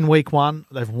why... won in week one.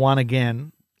 They've won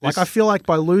again. I feel like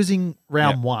by losing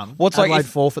round one, Adelaide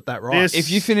forfeit that right. If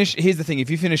you finish, here's the thing: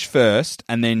 if you finish first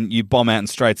and then you bomb out in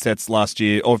straight sets last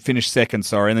year, or finish second,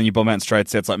 sorry, and then you bomb out in straight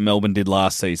sets like Melbourne did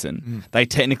last season, they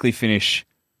technically finish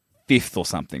fifth or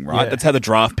something, right? Yeah. That's how the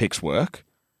draft picks work.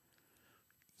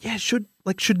 Yeah, should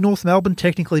North Melbourne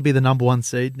technically be the number one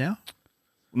seed now?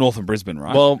 North and Brisbane,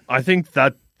 right? Well, I think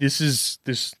that this is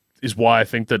why I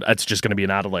think that it's just going to be in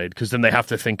Adelaide, because then they have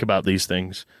to think about these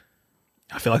things.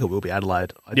 I feel like it will be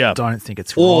Adelaide. I Yeah. don't think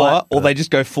it's or right. they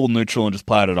just go full neutral and just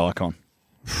play it at Icon.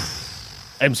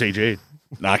 MCG.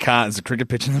 No, I can't. There's a cricket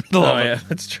pitch in the middle Oh, of it. yeah,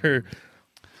 that's true.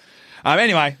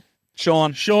 Anyway,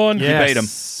 Sean, Sean, you Yes. beat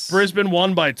him. Brisbane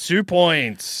won by 2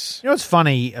 points. You know what's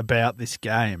funny about this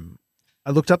game?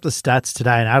 I looked up the stats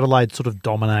today, and Adelaide sort of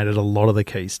dominated a lot of the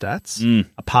key stats,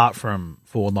 apart from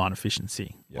forward line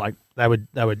efficiency. Like they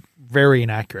were very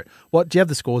inaccurate. What do you have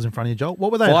the scores in front of you, Joel?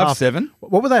 What were they? 5-7.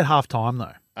 What were they at half time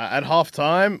though? At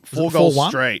halftime, 4 it goals 4-1?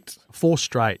 straight. 4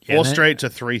 straight. Yeah, 4 and then- straight to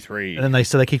 3-3. And then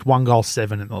they kicked 1 goal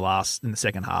 7 in the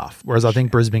second half. Whereas I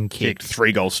think Brisbane Kicked kicked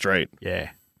 3 goals straight. Yeah.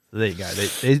 So there you go.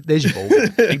 There's your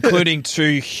ball. Including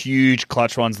 2 huge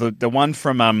clutch ones. The one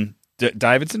from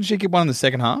Davidson, she kicked one in the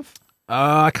second half.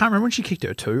 I can't remember when she kicked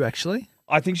her 2, actually.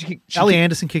 I think she kicked... Ellie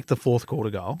Anderson kicked the fourth quarter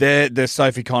goal. The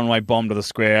Sophie Conway bomb to the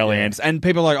square, Ellie Anderson. And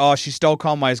people are like, oh, she stole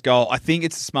Conway's goal. I think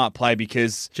it's a smart play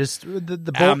because... Just the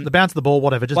ball, the bounce of the ball,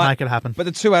 whatever. Just make it happen. But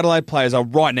the 2 Adelaide players are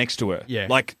right next to her. Yeah.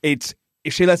 Like, if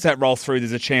she lets that roll through,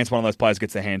 there's a chance one of those players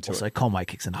gets their hand to So it. Conway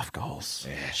kicks enough goals.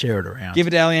 Yeah. Share it around. Give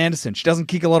it to Ellie Anderson. She doesn't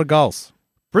kick a lot of goals.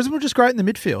 Brisbane were just great in the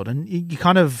midfield, and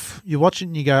you watch it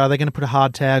and you go, are they going to put a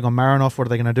hard tag on Marinoff? What are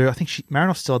they going to do? I think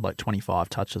Marinoff still had like 25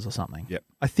 touches or something. Yep.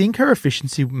 I think her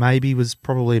efficiency maybe was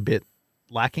probably a bit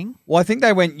lacking. Well, I think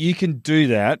they went, you can do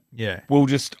that. Yeah. We'll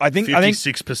just, I think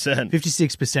 56%.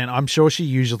 56%. I'm sure she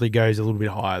usually goes a little bit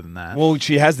higher than that. Well,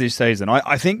 she has this season.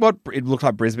 I think what it looked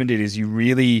like Brisbane did is you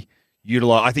really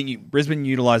utilize. I think Brisbane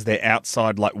utilized their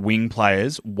outside like wing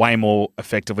players way more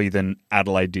effectively than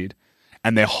Adelaide did,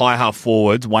 and their high half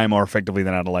forwards way more effectively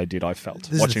than Adelaide did. I felt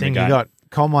this is watching the thing. game. You got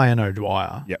Conway and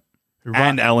O'Dwyer. Yep. who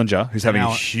And run- Allinger, who's having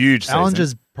a huge season.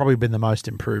 Allinger's probably been the most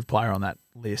improved player on that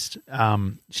list.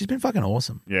 She's been fucking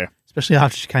awesome. Yeah. Especially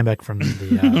after she came back from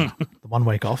the 1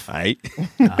 week off, Hey,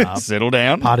 settle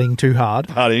down. partying too hard.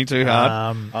 Partying too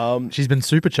hard. She's been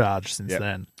supercharged since Yep.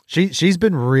 then. She's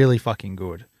been really fucking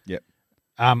good. Yep.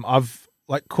 I've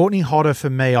like Courtney Hodder for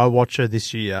me. I watch her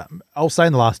this year. I'll say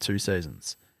in the last 2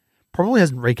 seasons, probably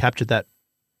hasn't recaptured that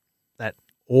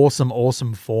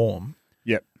awesome form.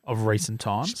 Yep. of recent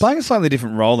times. She's playing a slightly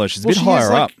different role, though. She's a bit she higher is,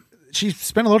 up. She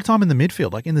spent a lot of time in the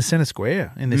midfield, like in the centre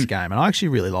square in this game, and I actually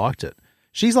really liked it.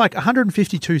 She's like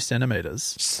 152 centimetres.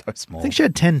 So small. I think she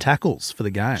had 10 tackles for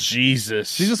the game. Jesus.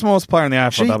 She's the smallest player in the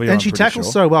AFLW. She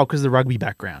tackles so well because of the rugby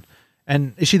background.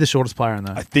 And is she the shortest player in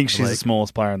the I think she's the league?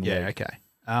 smallest player in the Yeah, league. okay.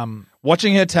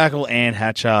 Watching her tackle Anne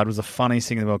Hatchard was the funniest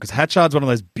thing in the world because Hatchard's one of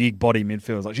those big body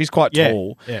midfielders. Like she's quite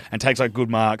tall and takes like good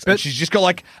marks, but she's just got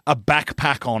like a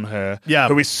backpack on her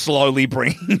who is slowly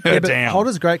bringing her down.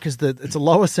 Hodder's great because it's a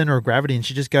lower centre of gravity and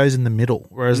she just goes in the middle.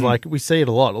 Whereas like we see it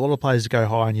a lot. A lot of players go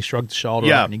high and you shrug the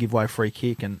shoulder up and you give away a free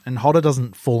kick. And Hodder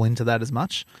doesn't fall into that as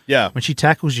much. Yeah. When she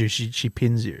tackles you, she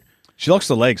pins you. She locks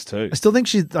the legs too. I still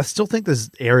think there's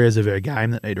areas of her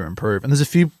game that need to improve. And there's a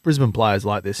few Brisbane players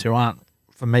like this who aren't,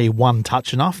 for me, one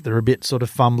touch enough. They're a bit sort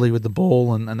of fumbly with the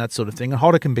ball and that sort of thing. And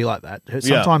Hodder can be like that.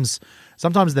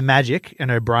 Sometimes the magic in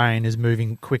her brain is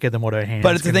moving quicker than what her hands.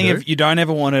 But it's the thing, do. if you don't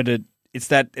ever want her to, it's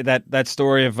that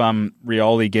story of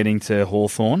Rioli getting to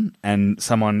Hawthorn and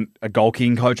a goal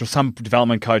kicking coach or some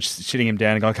development coach sitting him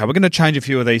down and going, okay, we're going to change a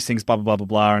few of these things, blah, blah, blah, blah,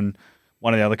 blah. And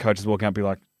one of the other coaches walking up and be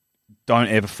like, don't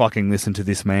ever fucking listen to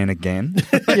this man again.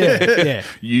 Yeah.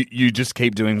 You just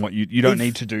keep doing what you don't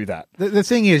need to do that. The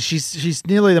thing is, she's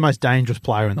nearly the most dangerous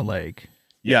player in the league.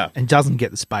 Yeah, and doesn't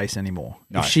get the space anymore.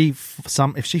 No. If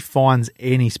she finds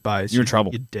any space, you're in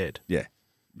trouble. You're dead. Yeah,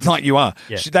 like you are.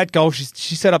 Yeah. That goal,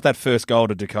 she set up that first goal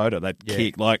to Dakota. That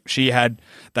kick, like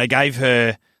they gave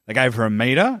her a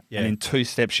meter, and in 2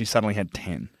 steps she suddenly had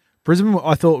 10. Brisbane,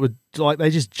 I thought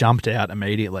they just jumped out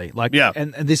immediately.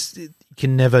 And this. You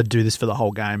can never do this for the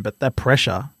whole game, but that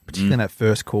pressure, particularly in that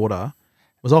first quarter,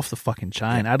 was off the fucking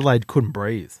chain. Adelaide couldn't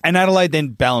breathe. And Adelaide then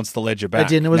balanced the ledger back.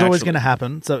 They didn't. It was always going to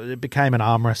happen, so it became an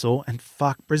arm wrestle. And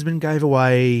Brisbane gave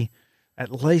away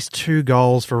at least 2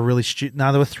 goals for really stupid.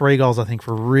 No, there were 3 goals, I think,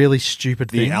 for really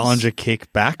stupid things. The Allinger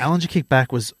kick back. Allinger kick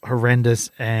back was horrendous,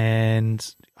 and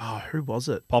who was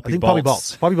it? Poppy Poppy Bolts.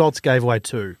 Bolts. Poppy Bolts gave away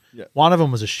 2. Yeah. One of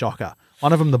them was a shocker.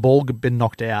 One of them, the ball had been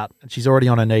knocked out, and she's already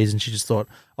on her knees, and she just thought,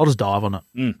 "I'll just dive on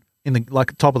it in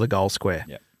the top of the goal square."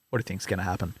 Yep. What do you think's going to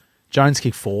happen? Jones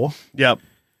kicked 4. Yep.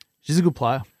 She's a good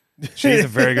player. She's a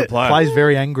very good player. Plays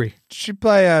very angry. Did she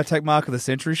play take mark of the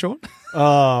century, Sean?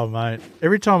 Oh mate!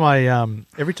 Every time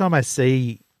I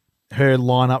see her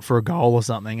line up for a goal or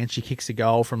something, and she kicks a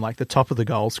goal from like the top of the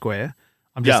goal square,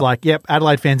 I'm just like, "Yep,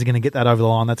 Adelaide fans are going to get that over the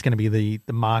line. That's going to be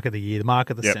the mark of the year, the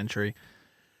mark of the century."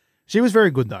 She was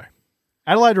very good though.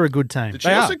 Adelaide are a good team.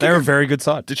 They're a very good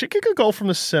side. Did she kick a goal from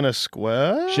the centre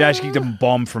square? She actually kicked a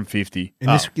bomb from 50.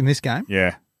 In this game?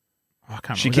 Yeah. I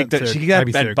can't She remember.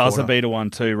 kicked that buzzer beater one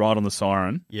too, right on the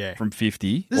siren. Yeah. From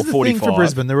 50 This or is the 45. thing for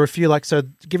Brisbane. There were a few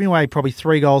giving away probably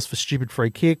 3 goals for stupid free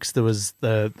kicks. There was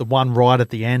the one right at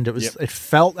the end. It was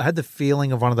I had the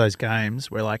feeling of one of those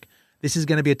games where like this is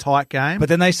going to be a tight game. But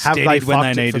then they steadied when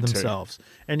they needed for themselves.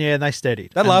 And they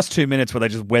steadied. That last 2 minutes where they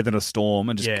just weathered a storm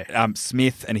and just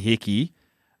Smith and Hickey.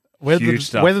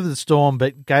 Weathered the storm,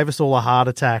 but gave us all a heart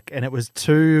attack, and it was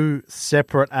 2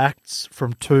 separate acts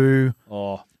from 2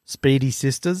 speedy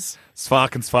sisters.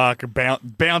 Spark and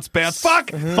bounce, fuck!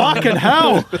 Fucking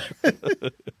hell!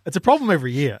 It's a problem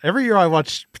every year. Every year I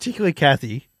watch, particularly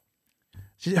Kathy,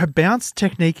 her bounce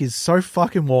technique is so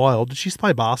fucking wild. Did she just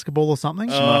play basketball or something?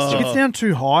 She gets down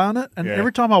too high on it, and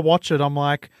every time I watch it, I'm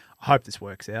like, I hope this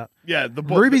works out. Yeah,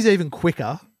 Ruby's even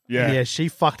quicker. Yeah, she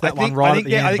fucked that one right at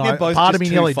the end. I think they're both part of me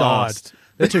just nearly too fast. died.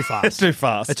 They're too fast.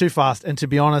 They're too fast. And to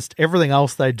be honest, everything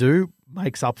else they do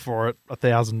makes up for it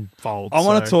 1,000-fold. I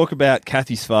want to talk about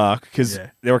Kathy Spark because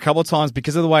there were a couple of times,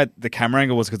 because of the way the camera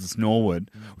angle was, because it's Norwood,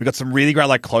 we got some really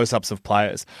great close-ups of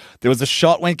players. There was a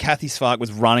shot when Kathy Spark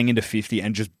was running into 50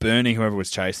 and just burning whoever was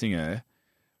chasing her.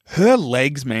 Her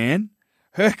legs, man,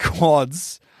 her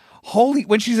quads,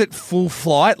 when she's at full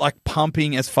flight,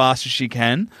 pumping as fast as she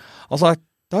can, I was like,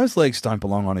 those legs don't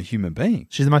belong on a human being.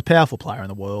 She's the most powerful player in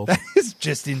the world. That is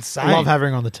just insane. I love having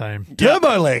her on the team.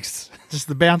 Turbo legs. Just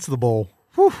the bounce of the ball.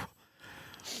 Whew.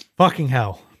 Fucking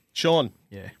hell. Sean,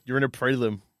 Yeah. you're in a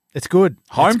prelim. It's good.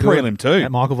 Home It's good. prelim too. At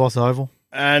Michael Voss Oval.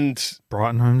 And,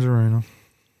 Brighton Homes Arena.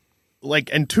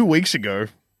 and 2 weeks ago,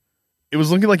 it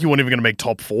was looking like you weren't even going to make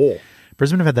top 4.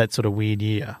 Brisbane have had that sort of weird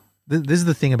year. This is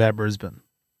the thing about Brisbane.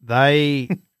 They're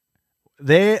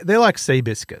like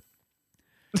Seabiscuit.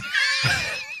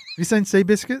 Have you seen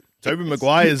Seabiscuit? Toby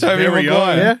Maguire's Toby very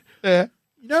Maguire. own. Yeah.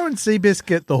 You know when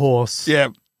Seabiscuit, the horse, Yeah.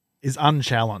 is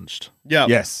unchallenged Yeah.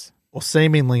 Yes. or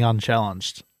seemingly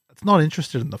unchallenged, it's not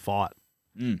interested in the fight.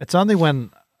 It's only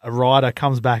when a rider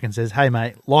comes back and says, hey,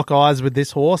 mate, lock eyes with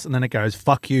this horse, and then it goes,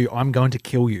 fuck you, I'm going to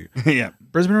kill you. Yeah.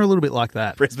 Brisbane are a little bit like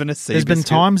that. Brisbane is There's been Seabiscuit.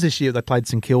 times this year they played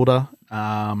St Kilda,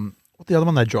 what the other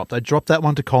one they dropped? They dropped that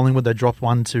one to Collingwood. They dropped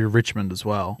one to Richmond as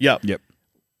well. Yep.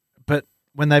 But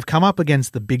when they've come up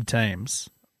against the big teams,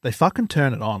 they fucking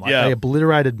turn it on. Like Yeah. they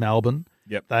obliterated Melbourne.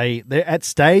 Yep. They're at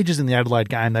stages in the Adelaide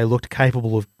game, they looked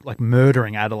capable of like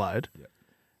murdering Adelaide.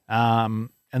 And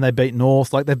they beat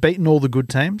North. Like they've beaten all the good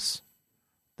teams.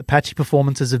 The patchy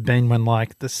performances have been when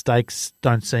like the stakes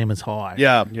don't seem as high.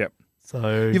 Yeah. Yep.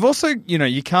 So You've also,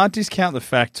 you can't discount the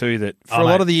fact too that for a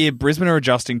lot of the year, Brisbane are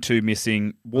adjusting to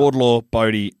missing Wardlaw,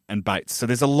 Bodie, and Bates. So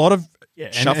there's a lot of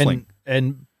shuffling.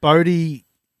 And Bodie's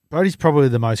probably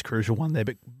the most crucial one there,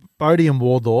 but Bodie and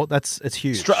Wardlaw, it's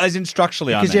huge. As in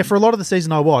structurally, Because for a lot of the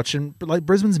season I watch, and like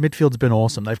Brisbane's midfield's been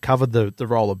awesome. They've covered the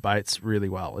role of Bates really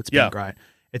well. It's been great.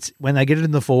 It's when they get it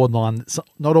in the forward line, it's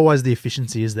not always the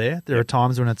efficiency is there. There are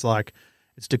times when it's like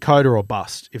it's Dakota or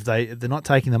bust. If they're not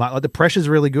taking them out, like the pressure's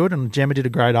really good. And Gemma did a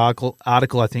great article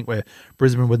I think where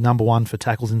Brisbane were number 1 for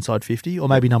tackles inside 50, or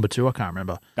maybe number 2. I can't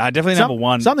remember. Definitely number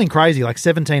 1. Something crazy like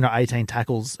 17 or 18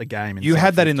 tackles a game. You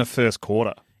had that 50. in the first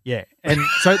quarter. Yeah, and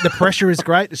so the pressure is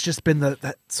great. It's just been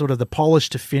that sort of the polish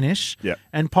to finish. Yeah,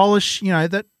 and polish,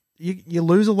 that you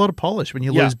lose a lot of polish when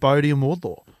you lose Bodie and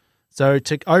Wardlaw. So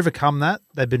to overcome that,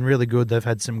 they've been really good. They've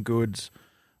had some good,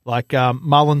 like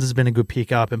Mullins has been a good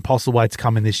pickup, and Postlewaite's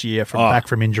coming this year back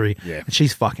from injury. Yeah, and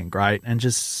she's fucking great. And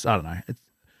just I don't know, it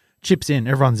chips in,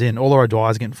 everyone's in. All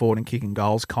O'Dwyer's getting forward and kicking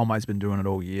goals. Conway's been doing it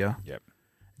all year. Yep.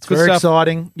 It's very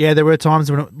exciting. Yeah, there were times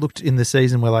when it looked in the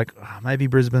season where like maybe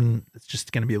Brisbane, it's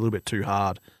just going to be a little bit too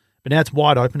hard. But now it's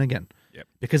wide open again. Yep.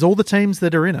 Because all the teams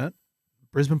that are in it,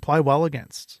 Brisbane play well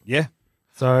against. Yeah.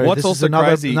 So what's this also is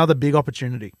crazy, another big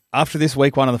opportunity. After this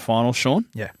week 1 of the finals, Sean,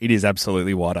 yeah, it is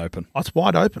absolutely wide open. Oh, it's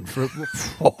wide open.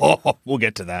 We'll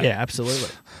get to that. Yeah, absolutely.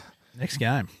 Next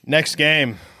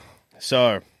game.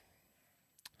 So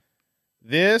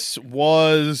this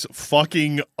was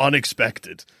fucking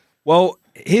unexpected. Well,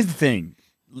 here's the thing.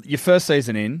 Your first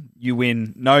season in, you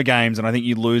win no games, and I think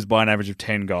you lose by an average of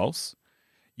 10 goals.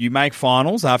 You make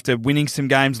finals after winning some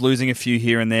games, losing a few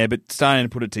here and there, but starting to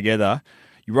put it together.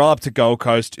 You roll up to Gold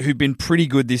Coast, who've been pretty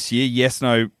good this year. Yes,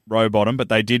 no row bottom, but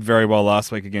they did very well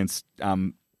last week against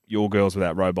your girls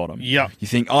without row bottom. Yeah. You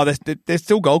think, they're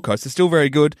still Gold Coast. They're still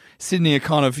very good. Sydney are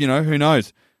kind of, who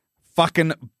knows.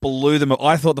 Fucking blew them.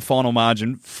 I thought the final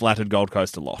margin flattered Gold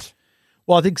Coast a lot.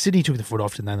 Well, I think Sydney took the foot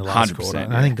off in the last quarter.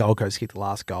 And I think Gold Coast kicked the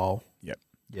last goal. Yep.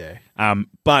 Yeah.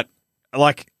 But,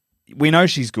 we know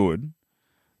she's good.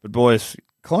 But, boys,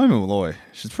 Chloe Malloy,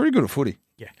 she's pretty good at footy.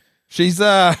 Yeah. She's,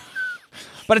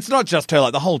 but it's not just her.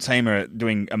 Like, the whole team are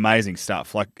doing amazing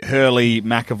stuff. Like, Hurley,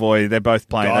 McAvoy, they're both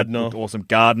playing. Gardner. That looked awesome.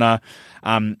 Gardner.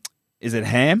 Is it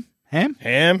Ham?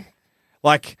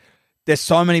 Like, there's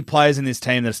so many players in this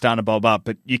team that are starting to bob up,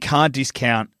 but you can't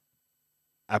discount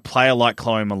a player like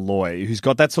Chloe Malloy, who's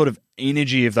got that sort of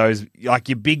energy of those, like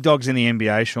your big dogs in the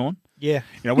NBA, Sean. Yeah.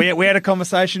 We had a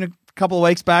conversation a couple of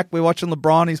weeks back. We were watching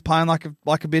LeBron. He's playing like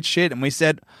a bit shit, and we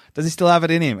said, "Does he still have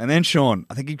it in him?" And then Sean,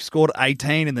 I think he scored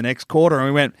 18 in the next quarter, and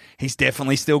we went, "He's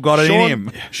definitely still got it in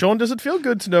him." Sean, does it feel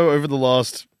good to know over the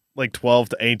last 12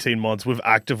 to 18 months we've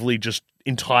actively just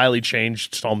entirely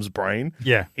changed Tom's brain?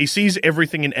 Yeah. He sees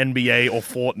everything in NBA or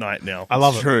Fortnite now. I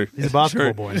love it. True. He's a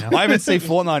basketball boy now. I even see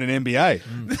Fortnite in NBA.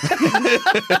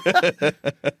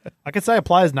 I could say a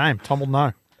player's name. Tom will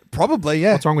know. Probably,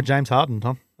 yeah. What's wrong with James Harden,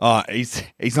 Tom? Oh, he's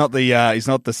not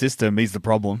the system. He's the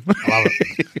problem. I love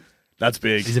it. That's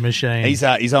big. He's a machine. He's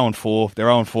 0-4. They're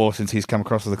 0-4 since he's come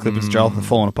across with the Clippers. Joel, they're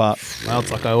falling apart. Well,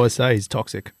 it's like I always say, he's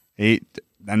toxic. And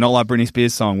not like Britney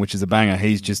Spears' song, which is a banger.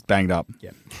 He's just banged up.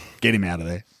 Yeah. Get him out of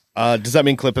there. Does that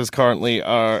mean Clippers currently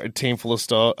are a team full of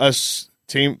stars?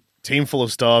 Team full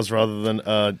of stars rather than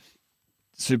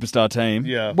superstar team?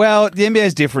 Yeah. Well, the NBA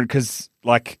is different because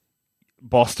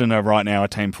Boston are right now a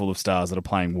team full of stars that are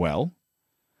playing well.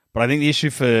 But I think the issue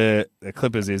for the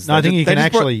Clippers is I think you can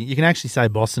actually say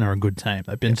Boston are a good team.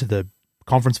 They've been to the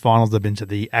conference finals. They've been to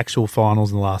the actual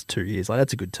finals in the last 2 years. Like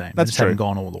that's a good team. They just haven't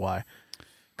gone all the way.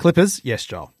 Clippers, yes,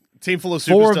 Joel. Team full of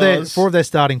superstars. Four of their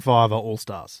starting 5 are all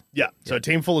stars. Yeah. So a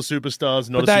team full of superstars,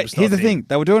 not but a superstar here's the team. thing.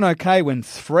 They were doing okay when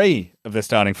 3 of their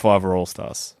starting 5 are all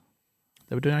stars.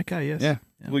 They were doing okay, yes. Yeah.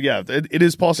 Well, yeah, it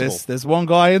is possible. There's one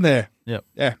guy in there. Yep.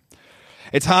 Yeah.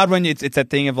 It's hard when it's that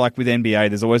thing of like with NBA,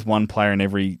 there's always one player in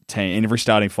every team, in every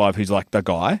starting 5 who's like the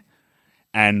guy.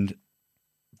 And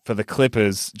for the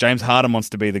Clippers, James Harden wants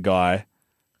to be the guy,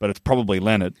 but it's probably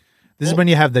Leonard. This is when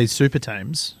you have these super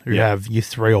teams who have your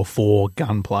 3 or 4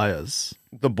 gun players.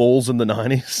 The Bulls in the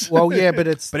 90s. Well, yeah, but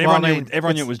it's... But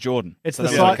everyone knew it was Jordan. It's, so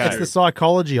it's the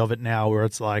psychology of it now where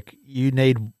it's like you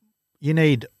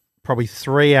need probably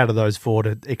 3 out of those 4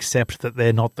 to accept that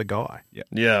they're not the guy. Yeah.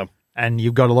 Yeah. And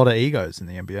you've got a lot of egos in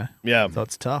the NBA. Yeah. So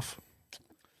it's tough.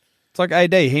 It's like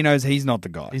AD. He knows he's not the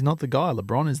guy. He's not the guy.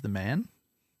 LeBron is the man.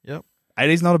 Yep.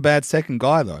 AD's not a bad second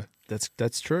guy, though.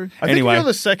 That's true. I think if you're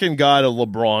the second guy to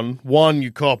LeBron, one, you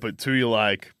cop it. Two, you're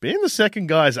like, being the second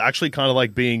guy is actually kind of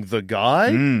like being the guy.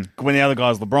 When the other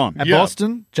guy's LeBron. At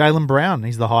Boston, Jaylen Brown,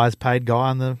 he's the highest paid guy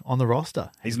on the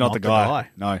roster. He's not the guy.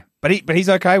 No. But he's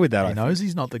okay with that, He knows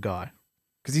he's not the guy.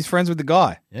 Because he's friends with the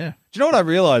guy. Yeah. Do you know what I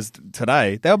realised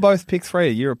today? They were both pick 3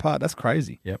 a year apart. That's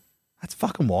crazy. Yep. That's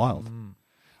fucking wild.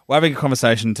 We're having a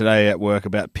conversation today at work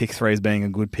about pick 3s being a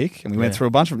good pick, and we went through a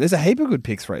bunch of them. There's a heap of good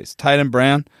pick 3s. Tatum,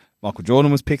 Brown, Michael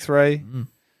Jordan was pick 3.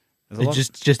 It's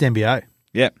just NBA.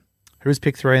 Yeah. Who was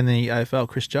pick 3 in the AFL?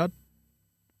 Chris Judd?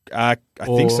 I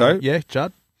think so. Yeah,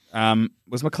 Judd.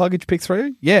 Was McCluggage pick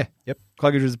 3? Yeah. Yep.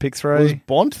 McCluggage was a pick 3. Was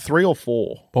Bond 3 or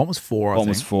 4? Bont was 4, I Bont think.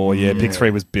 was 4, yeah. Pick 3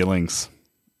 was Billings.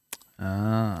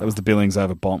 That was the Billings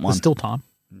over Bont one. There's still time.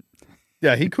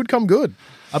 Yeah, he could come good.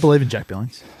 I believe in Jack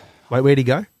Billings. Wait, where'd he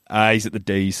go? He's at the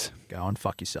D's. Go and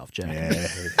fuck yourself, Jack.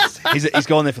 Yeah. he's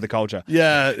gone there for the culture.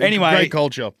 Yeah. Anyway, great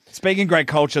culture. Speaking of great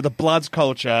culture, the Bloods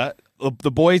culture,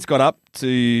 the boys got up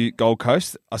to Gold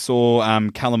Coast. I saw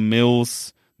Callum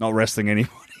Mills, not wrestling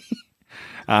anybody,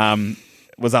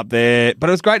 was up there. But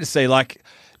it was great to see. Like,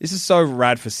 this is so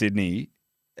rad for Sydney.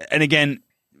 And again,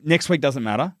 next week doesn't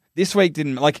matter. This week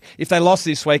didn't. Like, if they lost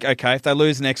this week, okay. If they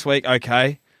lose next week,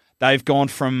 okay. They've gone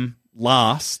from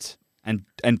last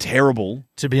and terrible.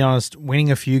 To be honest,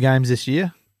 winning a few games this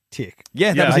year, tick.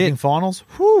 Yeah, that was Making it. finals,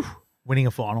 whew, winning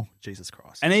a final, Jesus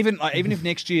Christ. And even if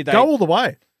next year they go all the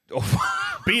way.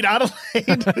 Beat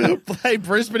Adelaide. Play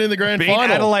Brisbane in the grand beat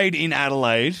final. Adelaide in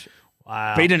Adelaide,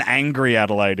 Wow. beat an angry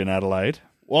Adelaide in Adelaide.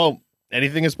 Well,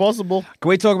 anything is possible. Can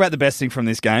we talk about the best thing from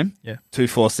this game? Yeah. 2,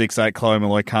 4, 6, 8. Chloe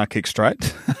Malloy can't kick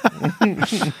straight.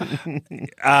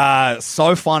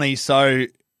 So funny. So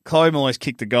Chloe Malloy's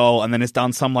kicked a goal and then has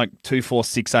done some like 2, 4,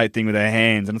 6, 8 thing with her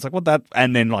hands, and it's like what that,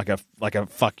 and then like a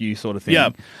fuck you sort of thing. Yeah.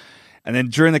 And then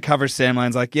during the coverage, Sam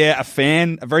Lane's like, yeah, a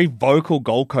very vocal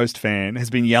Gold Coast fan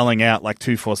has been yelling out like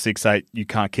 2, 4, 6, 8, you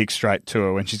can't kick straight to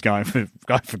her when she's going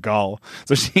for goal.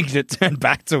 So she turned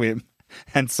back to him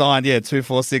and signed, 2,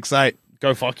 4, 6, 8.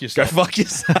 Go fuck Go yourself. fuck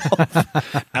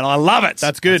yourself. And I love it.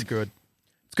 That's good. That's good.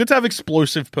 It's good to have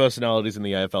explosive personalities in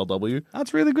the AFLW.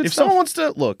 That's really good If stuff. someone wants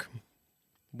to, look,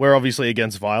 we're obviously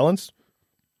against violence.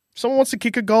 If someone wants to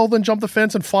kick a goal, then jump the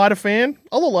fence and fight a fan,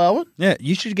 I'll allow it. Yeah,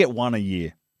 you should get one a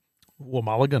year. Or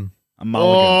Mulligan. A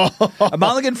mulligan. Oh. A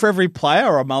mulligan for every player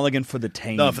or a mulligan for the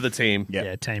team? No, for the team.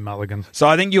 Yeah. Team Mulligan. So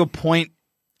I think you appoint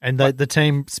And the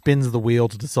team spins the wheel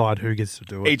to decide who gets to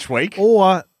do it. each week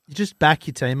Or you just back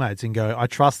your teammates and go, I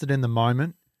trusted in the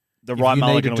moment. the If right you need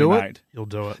mulligan to will do be it, made. you'll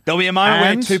do it. There'll be a moment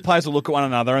And- where two players will look at one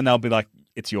another and they'll be like,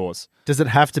 it's yours. Does it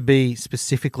have to be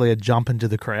specifically a jump into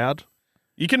the crowd?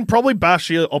 You can probably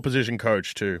bash your opposition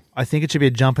coach too. I think it should be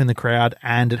a jump in the crowd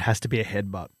and it has to be a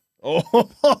headbutt.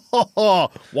 Oh,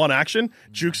 one action.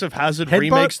 Dukes of Hazzard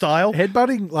remake style.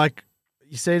 Headbutting, like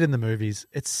you see it in the movies,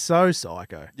 it's so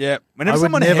psycho. Yeah. Whenever I would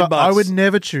someone never, headbutts, I would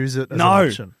never choose it as No. an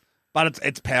option. but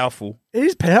it's powerful. It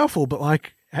is powerful, but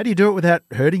like, how do you do it without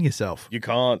hurting yourself? You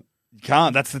can't. You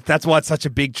can't. That's why it's such a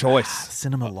big choice.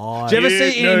 Cinema live. Do you ever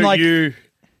see Ian, like-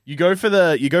 you go for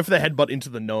the headbutt into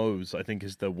the nose, I think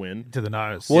is the win. to the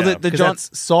nose. Well, Yeah. the 'Cause John.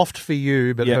 that's soft for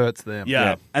you, but Yeah. hurts them.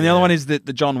 Yeah. And the other one is the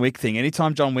John Wick thing.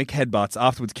 Anytime John Wick headbutts,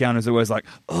 afterwards Keanu's always like,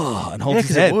 oh, and holds Yeah, his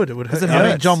because head. it would 'Cause hurt. it I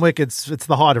mean, hurts. John Wick, it's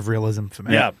the height of realism for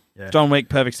me. Yeah. John Wick,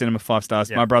 perfect cinema, 5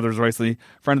 stars. Yeah. My brother is recently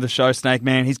friend of the show, Snake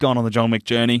Man. He's gone on the John Wick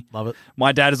journey. Love it.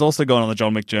 My dad has also gone on the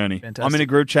John Wick journey. Fantastic. I'm in a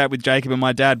group chat with Jacob and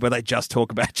my dad where they just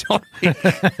talk about John Wick.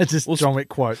 Just John Wick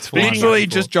quotes. flying back Literally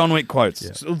and just forth. John Wick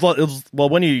quotes. Well,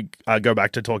 when you go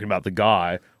back to talking about the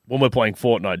guy, when we're playing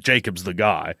Fortnite, Jacob's the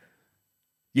guy.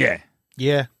 Yeah.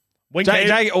 Yeah. When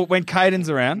When Caden's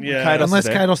around. Yeah. Kados Unless is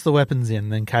there. Kados the weapon's in,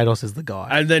 then Kados is the guy.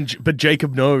 and then, but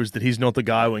Jacob knows that he's not the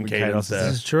guy when Kados Caden's is there.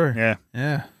 This is true. Yeah.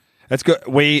 Yeah. That's good.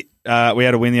 We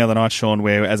had a win the other night, Sean,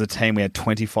 where as a team we had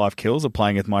 25 kills of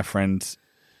playing with my friend,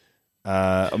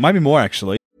 maybe more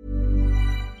actually.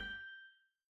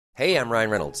 Hey, I'm Ryan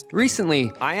Reynolds. Recently,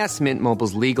 I asked Mint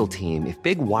Mobile's legal team if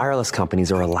big wireless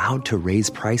companies are allowed to raise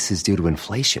prices due to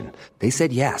inflation. They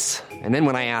said yes. And then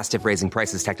when I asked if raising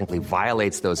prices technically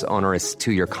violates those onerous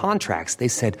 2-year contracts, they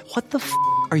said, "What the f***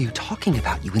 are you talking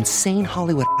about, you insane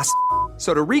Hollywood ass?"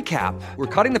 So to recap, we're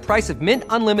cutting the price of Mint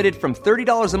Unlimited from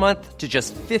 $30 a month to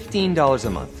just $15 a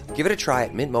month. Give it a try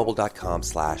at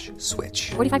mintmobile.com/switch.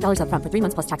 $45 up front for 3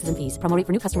 months plus taxes and fees. Promo rate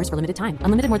for new customers for limited time.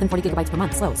 Unlimited more than 40 gigabytes per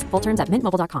month. Slows full terms at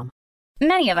mintmobile.com.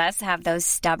 Many of us have those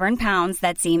stubborn pounds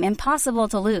that seem impossible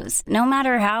to lose, no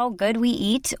matter how good we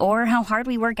eat or how hard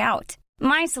we work out.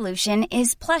 My solution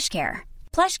is PlushCare.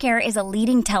 PlushCare is a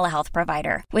leading telehealth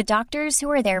provider with doctors who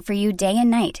are there for you day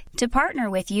and night to partner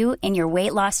with you in your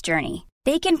weight loss journey.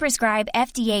 They can prescribe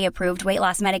FDA-approved weight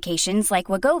loss medications like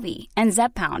Wegovy and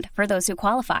Zepbound for those who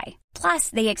qualify. Plus,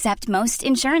 they accept most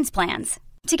insurance plans.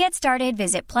 To get started,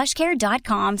 visit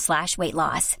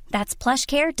plushcare.com/weightloss. That's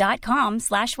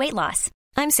plushcare.com/weightloss.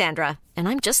 I'm Sandra, and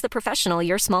I'm just the professional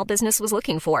your small business was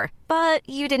looking for. But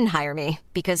you didn't hire me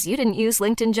because you didn't use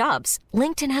LinkedIn Jobs.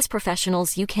 LinkedIn has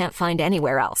professionals you can't find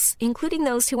anywhere else, including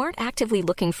those who aren't actively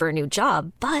looking for a new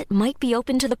job, but might be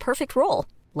open to the perfect role,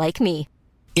 like me.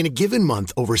 In a given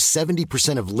month, over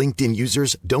 70% of LinkedIn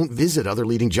users don't visit other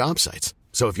leading job sites.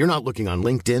 So if you're not looking on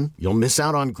LinkedIn, you'll miss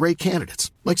out on great candidates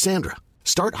like Sandra.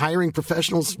 Start hiring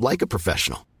professionals like a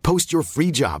professional. Post your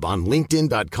free job on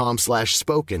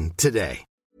linkedin.com/spoken today.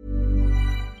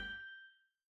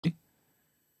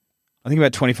 I think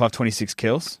about 25, 26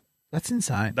 kills. That's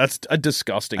insane. That's a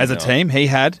disgusting. As a amount. team, he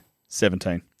had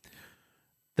 17.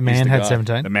 The man the had guy.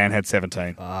 17. The man had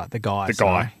 17. The guy. The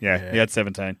guy, yeah, he had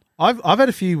 17. I've had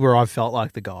a few where I felt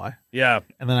like the guy, Yeah,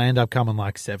 and then I end up coming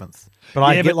like 7th. But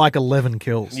I Yeah, get but- like 11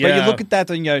 kills. Yeah. But you look at that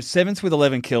and you go, 7th with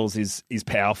 11 kills is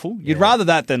powerful. You'd rather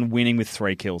that than winning with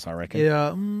 3 kills, I reckon.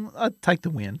 Yeah, I'd take the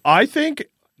win. I think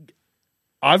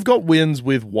I've got wins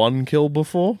with 1 kill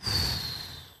before.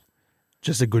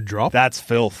 Just a good drop. That's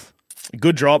filth.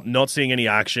 Good drop, not seeing any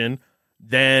action.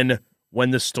 Then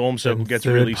when the storm circle gets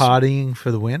third really partying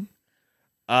for the win.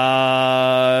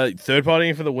 third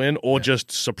partying for the win, or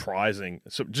just surprising,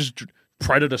 so just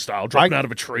predator style, dropping out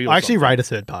of a tree. Or I actually something. rate a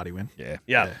third party win.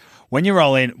 Yeah. When you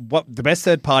roll in, what the best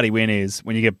third party win is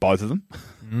when you get both of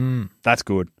them. That's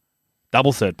good.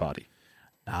 Double third party.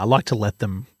 I like to let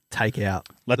them take out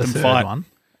Let the them third fight. one.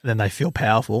 Then they feel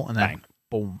powerful, and then Bang.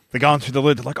 boom. They're going through the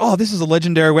loot. They're like, oh, this is a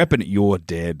legendary weapon. You're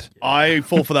dead. I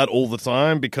fall for that all the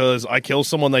time because I kill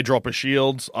someone, they drop a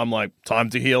shield. I'm like, time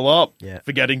to heal up. Yeah.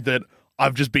 Forgetting that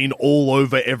I've just been all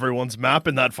over everyone's map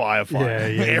in that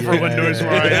firefight. Yeah, Everyone knows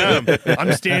where I am.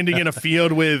 I'm standing in a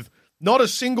field with not a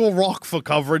single rock for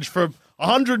coverage for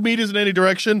 100 meters in any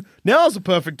direction. Now's the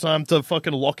perfect time to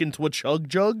fucking lock into a chug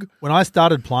jug. When I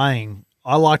started playing,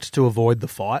 I liked to avoid the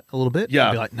fight a little bit. Yeah.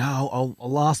 I'd be like, no, I'll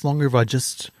last longer if I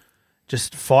just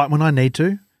fight when I need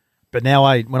to. But now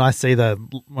when I see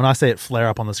it flare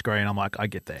up on the screen, I'm like, I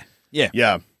get there. Yeah.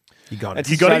 Yeah. You got it.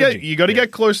 It's- You gotta strategy.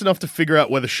 get close enough to figure out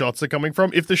where the shots are coming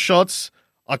from. If the shots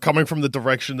are coming from the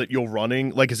direction that you're running,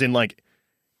 like as in like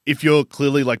if you're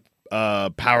clearly like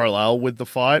parallel with the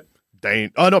fight,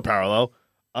 not parallel.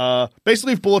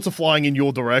 Basically if bullets are flying in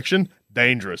your direction,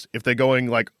 dangerous. If they're going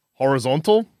like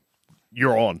horizontal,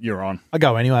 you're on. You're on. I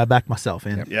go anyway. I back myself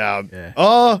in. Yeah.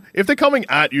 Yeah. If they're coming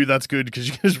at you, that's good because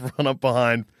you can just run up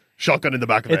behind, shotgun in the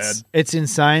back of the head. It's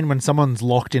insane when someone's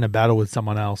locked in a battle with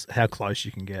someone else, how close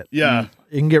you can get. Yeah.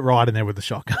 You can get right in there with the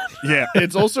shotgun. Yeah.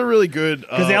 It's also really good.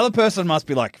 Because the other person must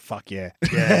be like, fuck yeah.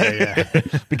 yeah.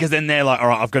 Because then they're like, all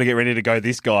right, I've got to get ready to go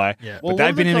this guy. Yeah. But Well, a lot they've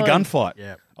of been the in a time- gunfight.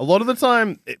 Yeah. A lot of the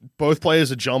time, both players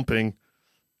are jumping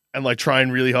and like trying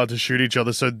really hard to shoot each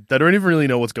other, so they don't even really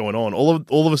know what's going on.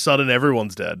 All of a sudden,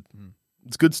 everyone's dead.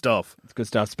 It's good stuff. It's good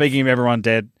stuff. Speaking of everyone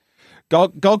dead,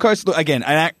 Gold Coast, look, again,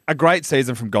 a great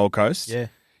season from Gold Coast. Yeah.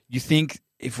 You think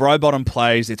if Rowbottom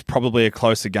plays, it's probably a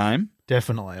closer game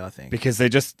Definitely, I think. because they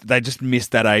just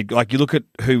missed that age. Like you look at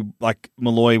who, like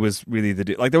Malloy was really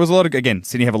like there was a lot of, again,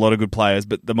 Sydney have a lot of good players,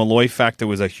 but the Malloy factor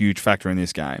was a huge factor in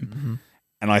this game. Mm-hmm.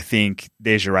 And I think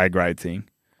there's your A grade thing.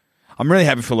 I'm really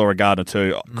happy for Laura Gardner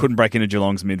too. Couldn't break into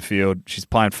Geelong's midfield. She's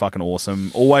playing fucking awesome.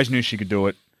 Always knew she could do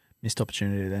it. Missed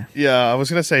opportunity there. Yeah, I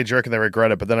was gonna say, do you reckon they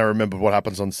regret it? But then I remembered what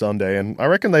happens on Sunday, and I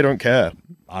reckon they don't care.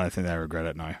 I don't think they regret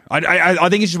it. No, I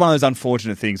think it's just one of those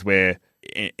unfortunate things where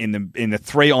in the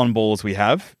 3 on balls we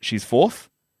have, she's 4th,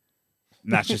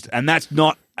 and that's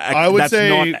not. I would that's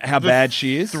say not how the bad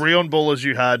she is. 3 on ballers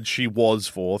you had, she was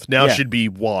 4th. Now Yeah. she'd be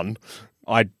 1.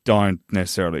 I don't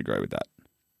necessarily agree with that.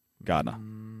 Gardner,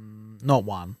 Not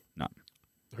one. no.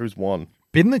 Who's 1?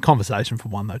 Been in the conversation for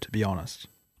one, though, to be honest.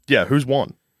 Yeah, who's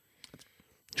 1?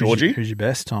 Georgie? Who's your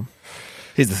best, Tom?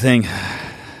 Here's the thing.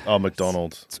 Oh,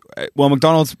 McDonald's. Well,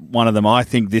 McDonald's one of them. I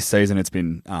think this season it's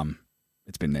been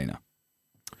Nina.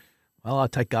 Well, I'll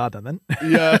take Gardner then.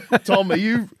 Yeah, Tom, are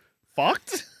you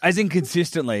fucked? As in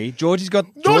consistently, Georgie's got.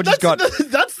 No,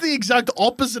 that's the exact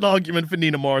opposite argument for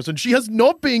Nina Morrison. She has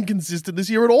not been consistent this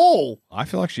year at all. I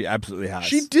feel like she absolutely has.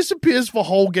 She disappears for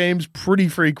whole games pretty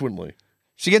frequently.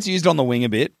 She gets used on the wing a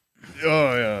bit.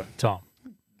 Oh, yeah. Tom.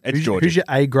 It's Georgie. Who's your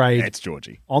A grade Yeah, it's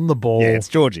Georgie. on the ball? Yeah, it's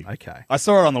Georgie. Okay. I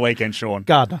saw her on the weekend, Sean.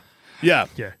 Gardner. Yeah.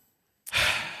 Yeah.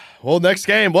 Well, next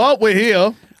game. Well, we're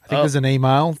here. I think there's an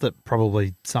email that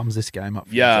probably sums this game up.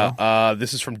 For Yeah,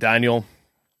 this is from Daniel.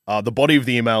 The body of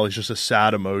the email is just a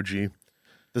sad emoji.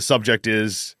 The subject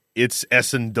is, it's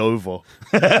Essen Dover.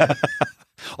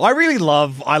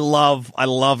 I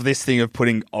love this thing of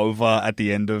putting over at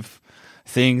the end of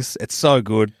things. It's so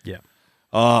good. Yeah.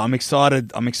 I'm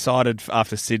excited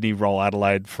after Sydney roll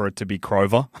Adelaide for it to be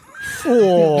Crover.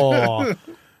 Oh,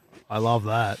 I love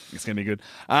that. It's going to be good.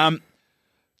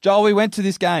 Joel, we went to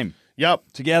this game Yep.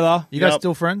 together. You guys Yep.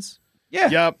 still friends? Yeah.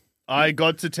 Yep. I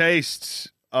got to taste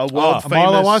a world A famous...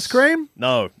 Milo ice cream?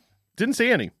 No. Didn't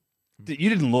see any. You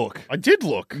didn't look. I did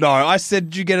look. No, I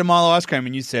said, did you get a Milo ice cream?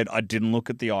 And you said, I didn't look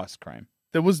at the ice cream.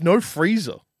 There was no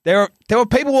freezer. There were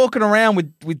people walking around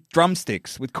with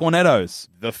drumsticks, with cornettos.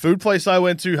 The food place I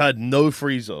went to had no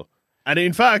freezer. And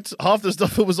in fact, half the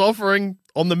stuff it was offering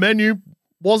on the menu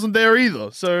wasn't there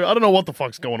either. So I don't know what the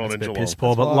fuck's going on in Bit Geelong. piss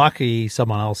poor, but lucky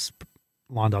someone else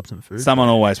lined up some food. Someone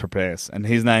always prepares. And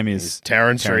his name is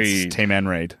Terrence Reid. T Man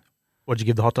Reid. What'd you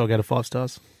give the hot dog out of 5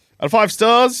 stars? Out of 5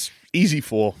 stars, easy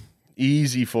 4.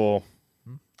 Easy 4.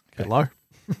 Bit low.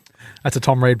 That's a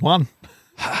Tom Reid one.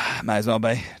 May as well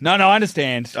be. No, I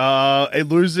understand. It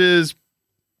loses,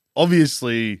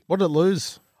 obviously, What did it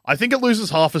lose? I think it loses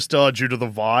half a star due to the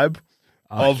vibe.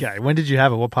 Okay, when did you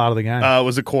have it? What part of the game? It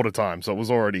was a quarter time, so we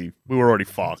were already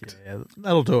fucked. Yeah,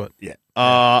 that'll do it.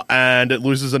 Yeah. And it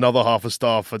loses another half a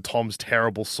star for Tom's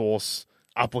terrible sauce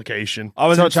application. I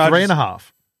was So in it's charge.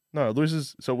 3.5. No, it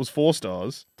loses, so it was 4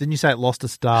 stars. Didn't you say it lost a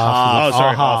star? Oh,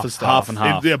 sorry, half a star. Half and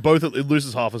half. It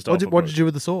loses half a star. What did you do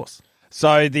with the sauce?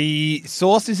 So the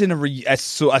sauce is in a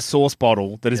sauce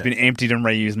bottle that has been emptied and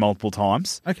reused multiple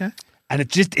times, Okay. and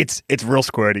it's real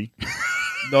squirty.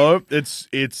 No, it's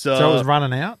So it was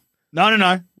running out?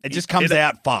 No. It just comes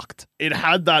out fucked. It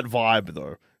had that vibe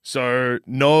though. So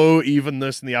no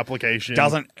evenness in the application.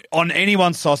 Doesn't on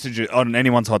anyone's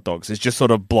hot dogs. It's just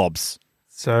sort of blobs.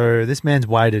 So this man's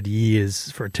waited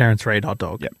years for a Terrence Reid hot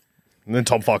dog. Yep. And then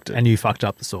Tom fucked it. And you fucked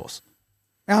up the sauce.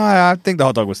 I think the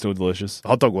hot dog was still delicious. The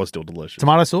hot dog was still delicious.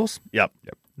 Tomato sauce? Yep.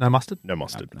 No mustard? No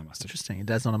mustard. No mustard. Interesting. Your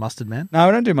dad's not a mustard man? No,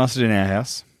 we don't do mustard in our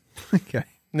house. Okay.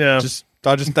 Yeah.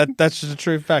 That's just a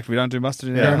true fact. We don't do mustard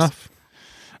in our Fair house. enough.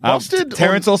 Mustard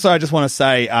Terrence also, I just want to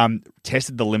say,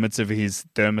 tested the limits of his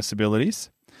thermos abilities.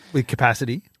 With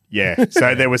capacity. Yeah.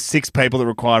 So there were 6 people that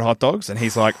required hot dogs, and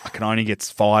he's like, I can only get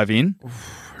 5 in. Who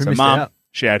So missed Mum, out?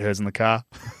 she had hers in the car.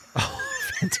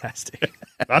 Fantastic.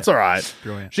 That's all right.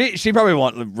 Brilliant. She probably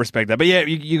won't respect that. But yeah,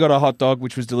 you got a hot dog,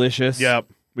 which was delicious. Yep.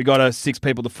 We got 6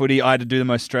 people to footy. I had to do the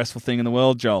most stressful thing in the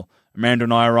world, Joel. Amanda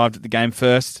and I arrived at the game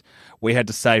first. We had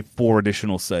to save 4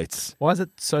 additional seats. Why is it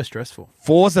so stressful?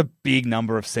 4's a big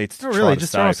number of seats to Not try really. to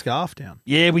Just save. throw a scarf down.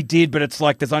 Yeah, we did, but it's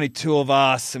like there's only 2 of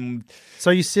us, and So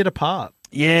you sit apart.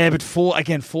 yeah, but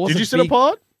 4's Did you a sit big-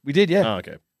 apart? We did, yeah. Oh,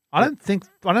 okay. I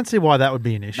don't see why that would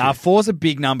be an issue. Nah, 4's a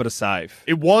big number to save.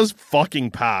 It was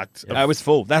fucking packed. It was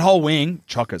full. That whole wing,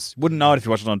 chockers. Wouldn't know it if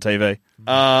you watched it on TV.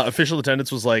 Official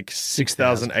attendance was like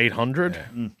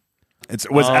 6,800. It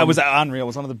was unreal. It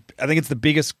was I think it's the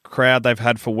biggest crowd they've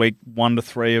had for week 1 to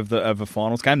 3 of a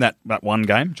finals game. That one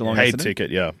game, Geelong Paid yesterday.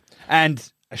 ticket, yeah. And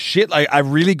a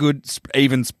really good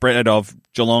even spread of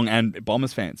Geelong and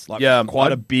Bombers fans. Like Yeah,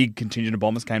 quite a big contingent of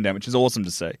Bombers came down, which is awesome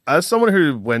to see. As someone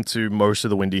who went to most of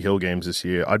the Windy Hill games this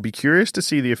year, I'd be curious to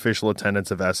see the official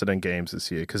attendance of Essendon games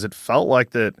this year because it felt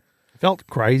like that Felt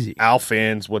crazy. our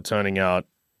fans were turning out.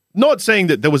 Not saying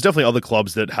that there was definitely other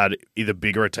clubs that had either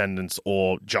bigger attendance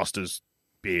or just as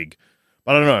big,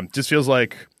 but I don't know. It just feels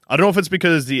like I don't know if it's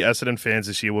because the Essendon fans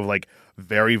this year were like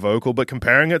very vocal, but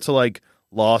comparing it to like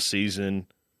last season.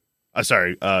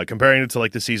 Comparing it to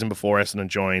like the season before Essendon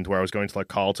joined, where I was going to like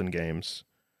Carlton games,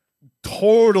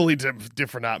 totally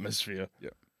different atmosphere.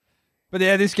 Yeah, But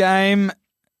yeah, this game,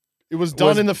 it was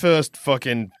done in the first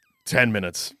fucking 10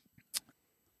 minutes.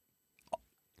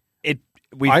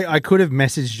 I could have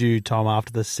messaged you, Tom,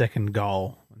 after the second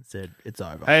goal and said it's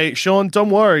over. Hey, Sean, don't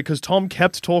worry, because Tom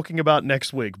kept talking about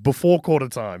next week before quarter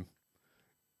time.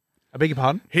 I beg your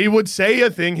pardon? He would say a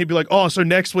thing. He'd be like, "Oh, so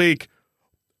next week,"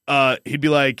 he'd be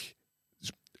like,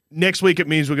 "Next week it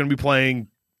means we're going to be playing."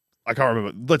 I can't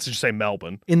remember. Let's just say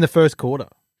Melbourne. In the first quarter.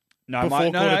 no, Before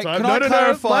no, quarter time. Can No, I no, no,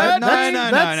 clarify?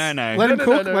 no, No. Let him No,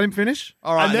 cook. no. Let him finish.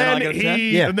 All right, and then I get it.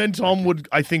 Yeah. and then Tom would,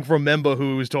 I think, remember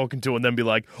who he was talking to, and then be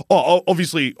like, "Oh,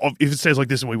 obviously, if it says like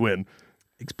this and we win."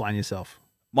 Explain yourself.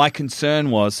 My concern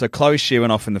was, so Chloe Shear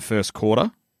went off in the first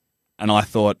quarter, and I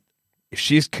thought, if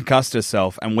she's concussed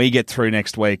herself and we get through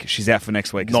next week, she's out for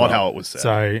next week. as Not well. how it was said.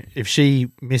 So if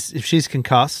she's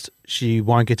concussed, she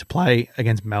won't get to play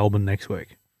against Melbourne next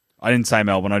week. I didn't say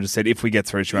Melbourne. I just said if we get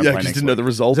through, she won't Yeah, play because next didn't know week. the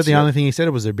results. Was that the yet. only thing he said,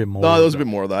 or was there a bit more? No, there was a bit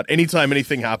more of that. Anytime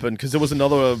anything happened, because there was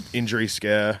another injury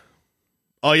scare.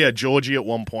 Oh yeah, Georgie at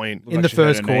one point. in the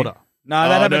first quarter. No, No.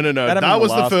 that happened That in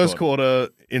was the last first quarter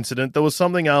incident. There was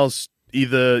something else.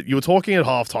 Either you were talking at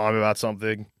halftime about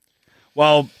something.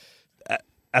 Well, at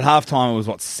halftime it was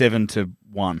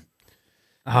 7-1.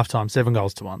 Halftime, 7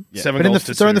 goals to 1. Yeah. 7 But goals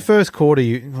to so in 2. the first quarter,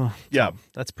 Yeah.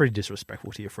 that's pretty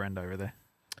disrespectful to your friend over there.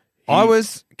 I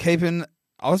was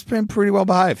being pretty well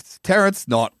behaved. Terrence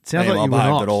not Sounds being like you well were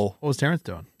behaved not. at all. What was Terrence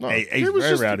doing? No, He's was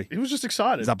very just, rowdy. He was just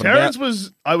excited. He's up and Terrence about.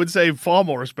 was, I would say, far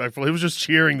more respectful. He was just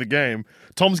cheering the game.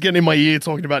 Tom's getting in my ear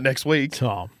talking about next week.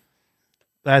 Tom.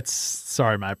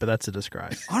 Sorry, mate, but that's a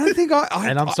disgrace. I don't think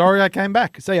And I'm sorry I came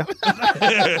back. See ya.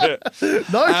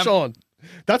 No, Sean.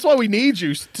 That's why we need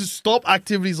you to stop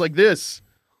activities like this.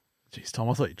 Jeez, Tom,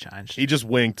 I thought you changed. He just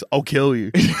winked. I'll kill you.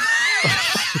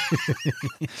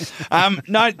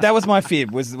 No, that was my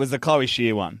fib. Was the Chloe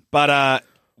Shear one? But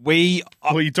Well,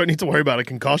 you don't need to worry about a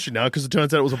concussion now because it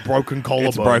turns out it was a broken collarbone.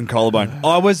 it's a broken collarbone.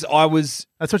 I was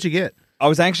That's what you get.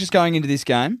 anxious going into this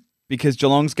game because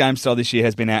Geelong's game style this year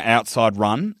has been our outside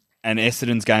run, and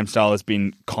Essendon's game style has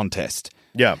been contest.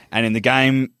 Yeah. And in the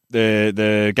game,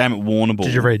 the game at Warrnambool.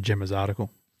 Did you read Gemma's article?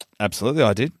 Absolutely,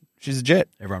 I did. She's a jet.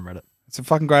 Everyone read it. It's a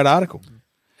fucking great article.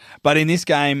 But in this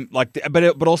game,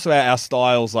 but also our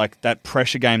styles, like that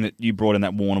pressure game that you brought in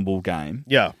that Warrnambool game.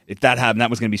 Yeah. If that happened, that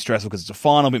was going to be stressful because it's a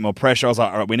final, a bit more pressure. I was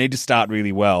like, all right, we need to start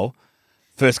really well.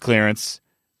 First clearance,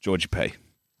 Georgie P.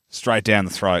 Straight down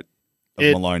the throat of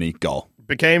Maloney, goal.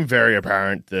 Became very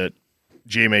apparent that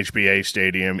GMHBA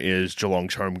Stadium is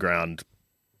Geelong's home ground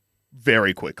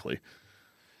very quickly.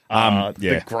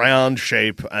 The ground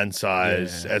shape and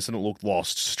size, Essendon looked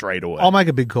lost straight away. I'll make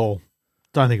a big call.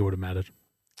 Don't think it would have mattered.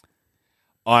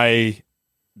 I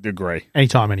agree.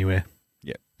 Anytime, anywhere.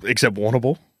 Except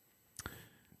Warrnambool.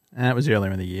 And it was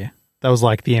earlier in the year. That was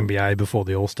like the NBA before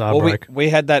the All-Star Well, break. we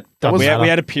had that. Doesn't We matter.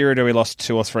 had a period where we lost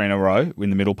 2 or 3 in a row in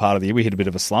the middle part of the year. We hit a bit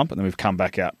of a slump, and then we've come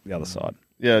back out the other side.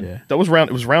 Yeah. That was round.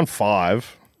 It was round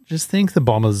 5. Just think the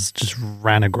Bombers just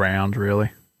ran aground,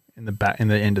 really, in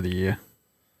the end of the year.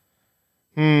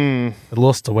 They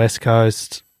lost to West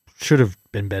Coast. Should have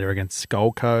been better against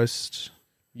Gold Coast.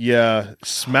 Yeah.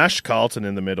 Smashed Carlton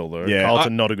in the middle, though. Yeah.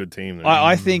 Carlton, not a good team. There.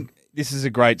 I think this is a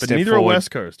great but step neither forward. are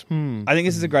West Coast. I think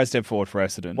this is a great step forward for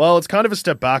Essendon. Well, it's kind of a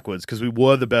step backwards because we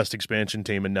were the best expansion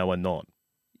team and now we're not.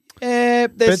 They're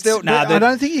still... I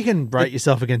don't think you can rate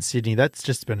yourself against Sydney. That's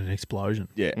just been an explosion.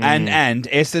 Yeah, and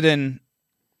Essendon...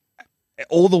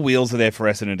 All the wheels are there for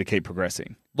Essendon to keep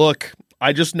progressing. Look,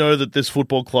 I just know that this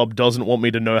football club doesn't want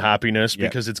me to know happiness Yep.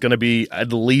 because it's going to be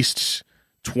at least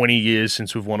 20 years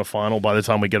since we've won a final by the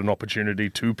time we get an opportunity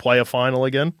to play a final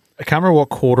again. I can't remember what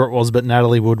quarter it was, but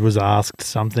Natalie Wood was asked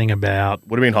something about...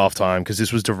 Would have been halftime because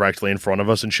this was directly in front of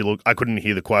us and she looked... I couldn't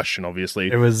hear the question, obviously,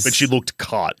 but she looked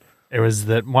cut. It was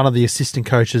that one of the assistant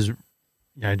coaches,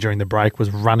 during the break was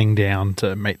running down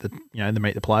to meet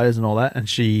the players and all that, and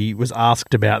she was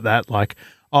asked about that, like,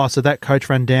 oh, so that coach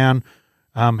ran down.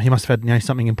 He must have had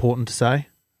something important to say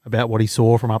about what he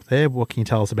saw from up there. What can you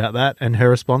tell us about that? And her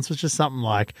response was just something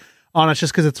like, oh, no, it's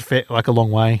just because it's a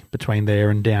long way between there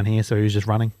and down here, so he was just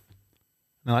running.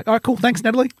 And they're like, all right, cool, thanks,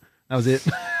 Natalie. That was it.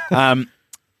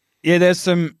 There's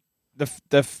some...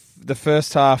 The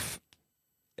first half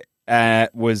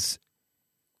was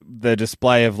the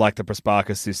display of like the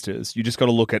Prasparkas sisters. You just got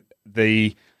to look at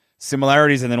the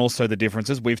similarities and then also the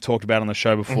differences. We've talked about on the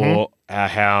show before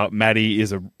how Maddie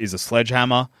is a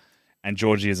sledgehammer and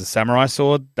Georgie is a samurai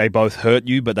sword. They both hurt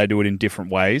you, but they do it in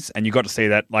different ways. And you got to see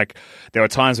that, like, there are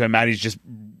times where Maddie's just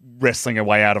wrestling her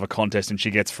way out of a contest and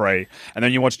she gets free. And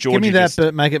then you watch Georgie. Give me that,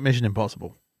 but make it Mission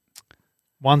Impossible.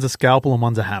 One's a scalpel and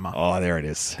one's a hammer. Oh, there it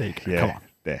is. There you go. Yeah. Come on.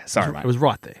 There. Sorry, mate. It was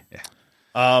right there.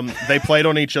 Yeah. They played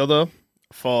on each other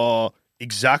for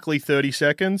exactly 30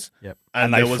 seconds. Yep. And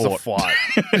And there they was fought. a fight.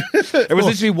 It was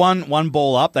literally one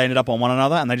ball up. They ended up on one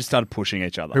another and they just started pushing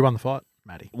each other. Who won the fight?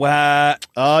 Maddie. Well,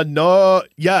 No,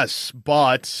 yes,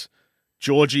 but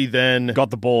Georgie then got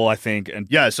the ball, I think. And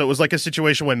yeah, so it was like a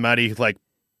situation when Maddie, like,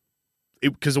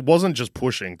 because it wasn't just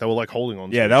pushing, they were like holding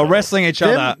on. yeah, to they each were other. wrestling each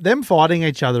other. Them fighting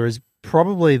each other is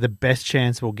probably the best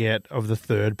chance we'll get of the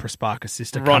third Prasparkas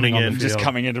sister Running coming on in, the Just field.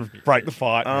 coming in to break the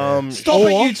fight. Stop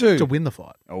it, you two. to win the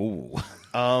fight. Oh,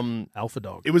 Alpha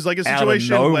dog. It was like a out of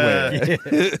situation where,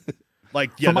 nowhere.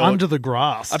 like, From they were- under the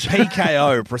grass. A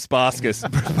PKO,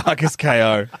 Prasparkas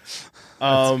KO.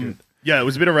 yeah, it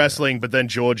was a bit of wrestling, but then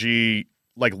Georgie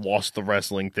like lost the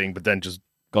wrestling thing, but then just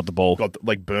Got the ball. got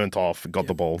like burnt off and got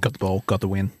the ball. Got the ball, got the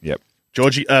win. Yep.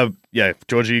 Georgie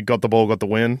got the ball, got the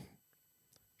win.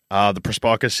 The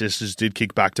Prasparkas sisters did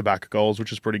kick back-to-back goals,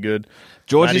 which is pretty good.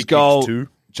 Georgie's Maddie goal. kicked 2.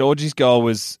 Georgie's goal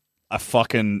was a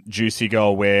fucking juicy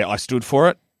goal where I stood for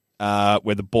it.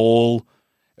 Where the ball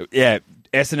Yeah,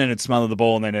 Essendon had smothered the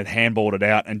ball and then had handballed it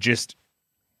out, and just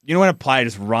when a player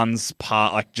just runs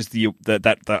past, like just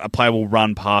a player will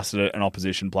run past an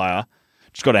opposition player.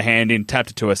 Just got a hand in,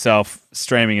 tapped it to herself,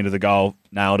 streaming into the goal,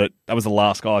 nailed it. That was the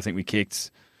last goal I think we kicked.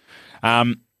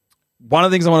 One of the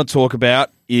things I want to talk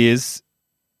about is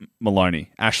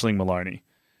Maloney, Aisling Maloney.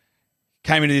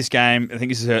 Came into this game, I think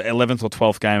this is her 11th or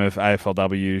 12th game of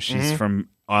AFLW. She's from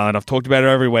Ireland. I've talked about her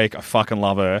every week. I fucking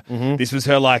love her. This was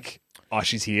her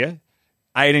she's here.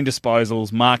 18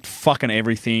 disposals, marked fucking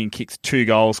everything, kicked 2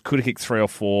 goals, could have kicked 3 or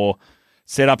 4.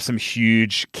 Set up some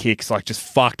huge kicks, just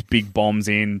fucked big bombs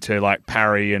into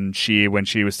Parry and Shear when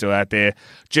she was still out there.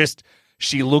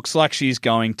 She looks like she's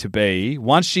going to be,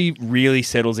 once she really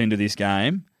settles into this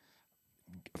game,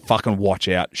 fucking watch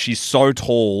out. She's so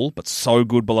tall, but so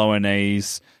good below her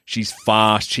knees. She's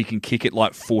fast. She can kick it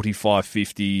 45,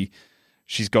 50.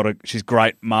 She's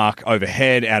great mark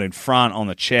overhead, out in front, on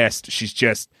the chest.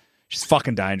 She's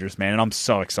fucking dangerous, man, and I'm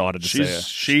so excited to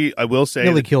see her. I will say...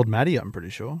 Nearly killed Maddie, I'm pretty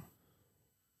sure.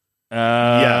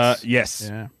 Yes.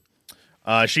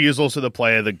 Yeah. She is also the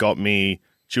player that got me.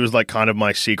 She was kind of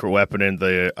my secret weapon in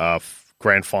the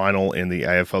grand final in the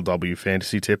AFLW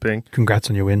fantasy tipping. Congrats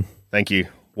on your win. Thank you.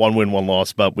 1 win, 1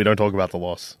 loss, but we don't talk about the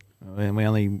loss. We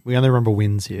only remember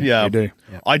wins here. Yeah, we do.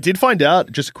 Yeah. I did find out,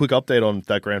 just a quick update on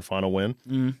that grand final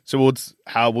win. So it's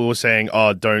how we were saying,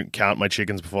 don't count my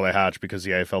chickens before they hatch because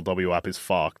the AFLW app is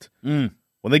fucked. When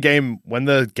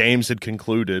the games had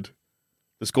concluded,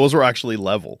 the scores were actually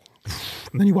level.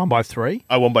 And then you won by 3?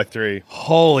 I won by 3.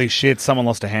 Holy shit, someone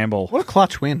lost a handball. What a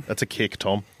clutch win. That's a kick,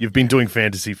 Tom. You've been doing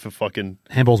fantasy for fucking...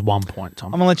 Handball's 1 point, Tom.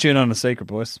 I'm going to let you in on a secret,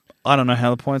 boys. I don't know how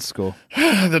the points score.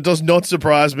 That does not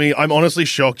surprise me. I'm honestly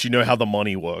shocked you know how the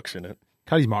money works in it.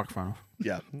 Cut his microphone off.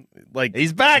 Yeah.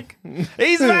 He's back!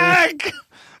 He's back!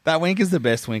 That wink is the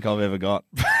best wink I've ever got.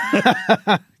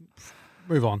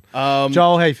 Move on.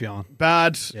 Joel, how you feeling?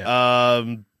 Bad. Yeah.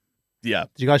 Yeah.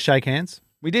 Did you guys shake hands?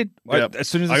 We did. Yep. As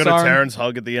soon as I got siren... a Terrence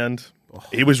hug at the end.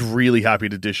 He was really happy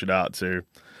to dish it out too.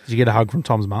 Did you get a hug from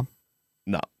Tom's mum?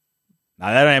 No. No,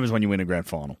 that happens when you win a grand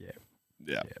final.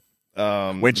 Yeah.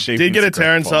 Which did get a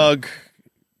Terrence hug.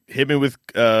 Hit me with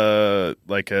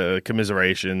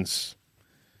commiserations.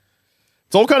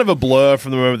 It's all kind of a blur from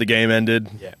the moment the game ended.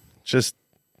 Yeah.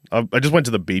 I just went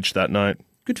to the beach that night.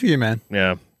 Good for you, man.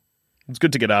 Yeah. It's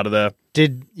good to get out of there.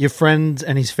 Did your friend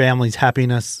and his family's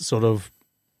happiness sort of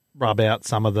rub out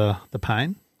some of the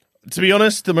pain? To be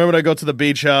honest, the moment I got to the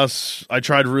beach house, I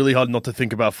tried really hard not to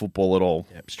think about football at all.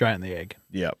 Yep, straight in the egg.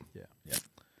 Yeah.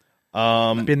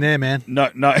 Been there, man. No.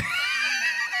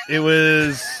 It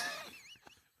was...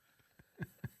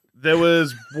 There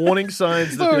was warning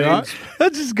signs that things...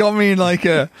 That just got me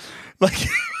in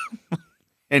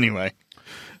Anyway.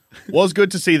 Was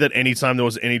good to see that anytime there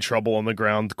was any trouble on the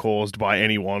ground caused by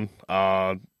anyone,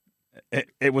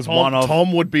 it was one of...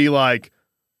 Tom would be like,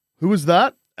 who was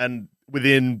that? And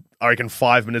within, I reckon,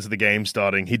 5 minutes of the game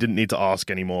starting, he didn't need to ask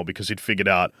anymore because he'd figured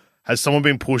out, has someone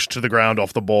been pushed to the ground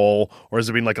off the ball, or has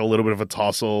there been a little bit of a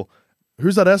tussle?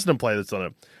 Who's that Essendon player that's done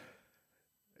it?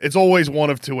 It's always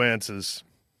one of 2 answers.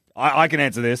 I can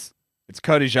answer this. It's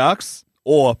Cody Jacques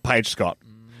or Paige Scott.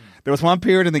 There was one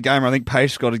period in the game where I think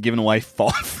Paige Scott had given away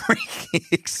 5 free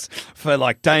kicks for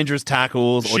dangerous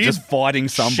tackles or just fighting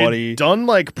somebody. She'd done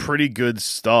pretty good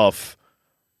stuff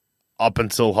up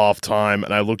until halftime,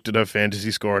 and I looked at her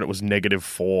fantasy score and it was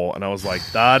 -4, and I was like,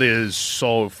 that is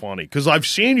so funny because I've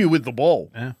seen you with the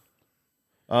ball. Yeah.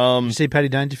 Did you see Paddy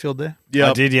Dangerfield there?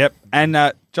 Yeah, I did. Yep, and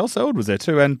Joel Selwood was there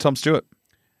too, and Tom Stewart.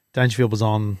 Dangerfield was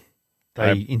on.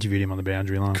 They interviewed him on the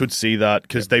boundary line. Could see that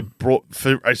because they brought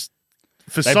for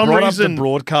They some brought reason up the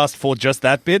broadcast for just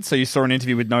that bit, so you saw an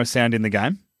interview with no sound in the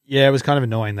game. Yeah, it was kind of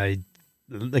annoying.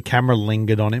 The camera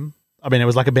lingered on him. I mean, it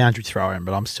was like a boundary throw in,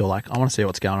 but I'm still I want to see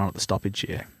what's going on at the stoppage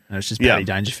here. And it's just Paddy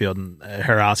Dangerfield and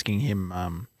her asking him,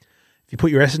 if you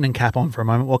put your Essendon cap on for a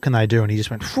moment, what can they do? And he just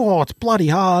went, "Oh, it's bloody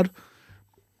hard."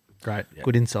 Great,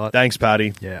 good insight. Thanks,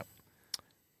 Paddy. Yeah,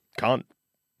 can't.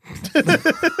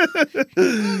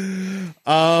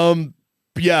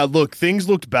 Yeah, look, things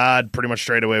looked bad pretty much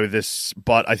straight away with this,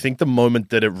 but I think the moment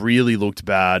that it really looked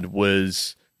bad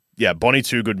was, Bonnie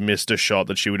Toogood missed a shot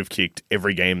that she would have kicked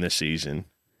every game this season.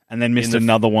 And then missed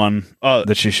another one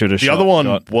that she should have shot. The other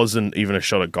one wasn't even a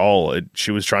shot at goal. She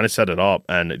was trying to set it up,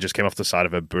 and it just came off the side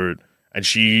of her boot. And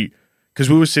because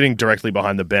we were sitting directly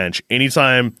behind the bench,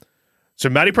 anytime... So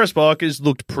Maddie Press-Barkers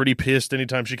looked pretty pissed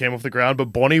anytime she came off the ground,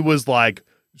 but Bonnie was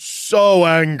so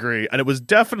angry, and it was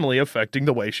definitely affecting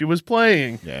the way she was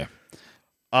playing.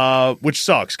 Yeah. Which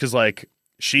sucks, because,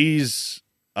 she's...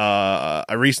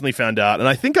 I recently found out, and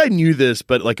I think I knew this,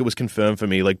 but, it was confirmed for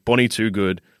me, Bonnie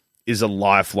Toogood is a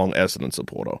lifelong Essendon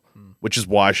supporter, which is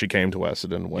why she came to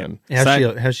Essendon when.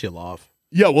 How's she alive?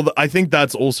 Yeah, well, I think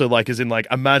that's also like, as in like,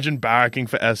 imagine barracking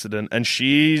for Essendon, and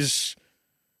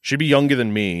she'd be younger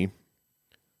than me.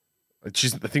 I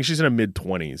think she's in her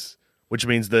mid-20s, which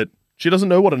means that she doesn't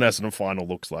know what an Essendon final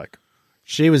looks like.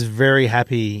 She was very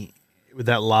happy with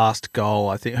that last goal.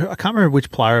 I can't remember which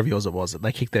player of yours it was that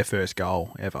they kicked their first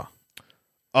goal ever.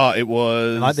 It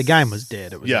was... And, like, the game was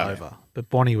dead. It was over. But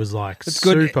Bonnie was like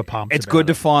super pumped. It's about good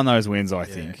to it. find those wins, I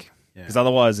think. Because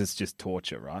otherwise it's just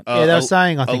torture, right? Yeah, they were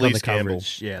saying, I think, on Elise the Campbell.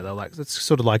 coverage. Yeah, they're like, that's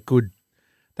sort of like good.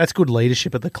 That's good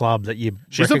leadership at the club that you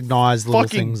recognise little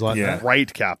things like that.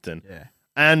 Great captain. Yeah.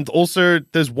 And also,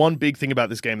 there's one big thing about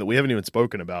this game that we haven't even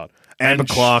spoken about. Amber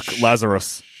Clark,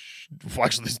 Lazarus.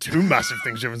 Actually, there's two massive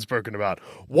things you haven't spoken about.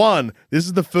 One, this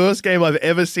is the first game I've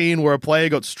ever seen where a player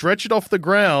got stretched off the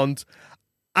ground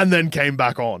and then came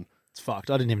back on. It's fucked.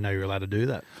 I didn't even know you were allowed to do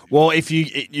that. Well, if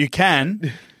you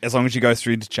can, as long as you go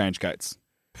through the change gates.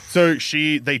 So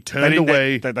they turned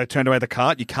away. They turned away the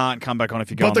cart. You can't come back on if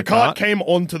you go on But the cart cart. came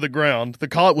onto the ground. The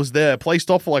cart was there, placed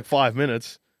off for like 5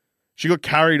 minutes. She got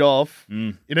carried off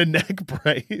in a neck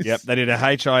brace. Yep, they did a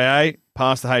HIA,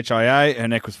 passed the HIA, her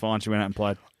neck was fine. She went out and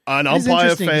played. An It is umpire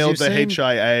interesting 'cause failed the you've seen-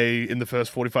 HIA in the first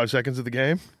 45 seconds of the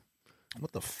game.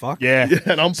 What the fuck? Yeah.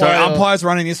 An umpire. So umpire's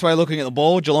running this way looking at the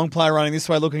ball, Geelong player running this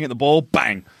way looking at the ball,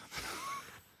 bang.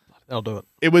 They'll do it.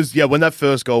 It was, when that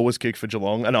first goal was kicked for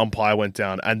Geelong, an umpire went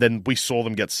down, and then we saw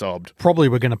them get subbed. Probably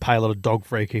we're going to pay a lot of dog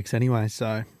free kicks anyway,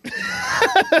 so.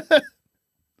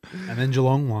 And then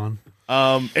Geelong won.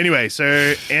 Anyway,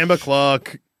 so Amber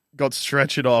Clark got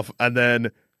stretched off, and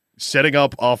then setting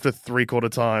up after three-quarter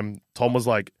time, Tom was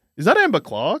like, is that Amber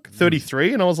Clark?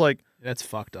 33? And I was like, That's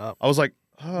fucked up. oh.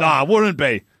 Nah, it wouldn't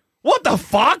be. What the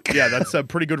fuck? Yeah, that's a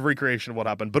pretty good recreation of what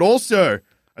happened. But also,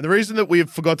 and the reason that we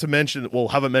forgot to mention,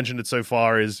 haven't mentioned it so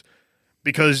far, is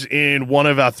because in one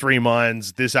of our three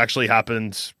minds, this actually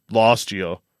happened last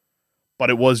year, but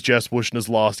it was Jess Bushner's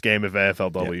last game of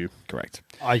AFLW. Correct.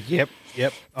 Yep.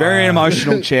 Very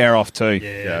emotional chair off too.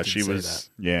 Yeah, she was.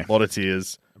 Yeah. A lot of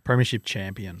tears. Premiership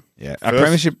champion. Yeah. A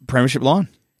premiership line.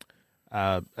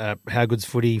 How Good's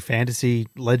footy fantasy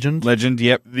legend. Legend,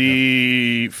 yep.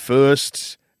 The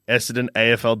first Essendon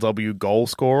AFLW goal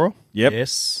scorer. Yep.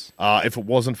 Yes. If it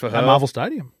wasn't for her. At Marvel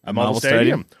Stadium. At Marvel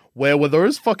Stadium. Where were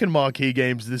those fucking marquee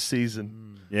games this season?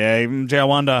 Yeah, even I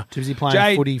wonder. Tibsy playing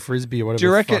Jay, footy, frisbee, or whatever. Do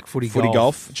you reckon footy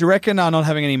golf? Do you reckon not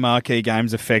having any marquee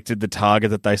games affected the target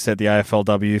that they set the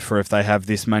AFLW for? If they have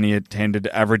this many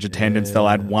average attendance, they'll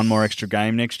add one more extra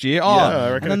game next year. Oh,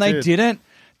 I reckon and then it they did. didn't.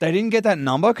 They didn't get that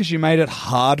number because you made it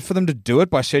hard for them to do it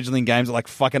by scheduling games at like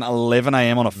fucking 11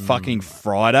 a.m. on a fucking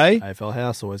Friday. AFL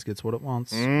House always gets what it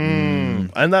wants.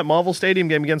 And that Marvel Stadium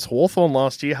game against Hawthorn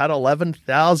last year had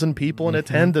 11,000 people in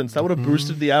attendance. That would have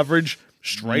boosted the average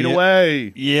straight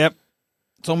away. Yep.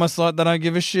 It's almost like they don't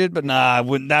give a shit, but nah,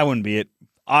 that wouldn't be it.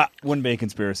 Wouldn't be a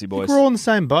conspiracy, boys. We're all in the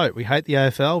same boat. We hate the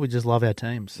AFL. We just love our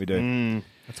teams. We do.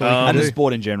 That's all we can And do. the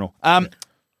sport in general.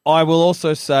 I will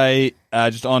also say,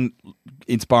 just on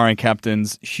inspiring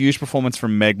captains, huge performance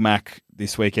from Meg Mack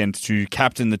this weekend to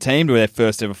captain the team to their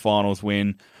first ever finals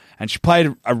win. And she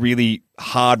played a really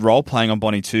hard role playing on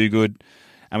Bonnie Too Good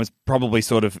and was probably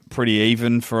sort of pretty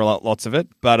even for lots of it.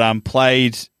 But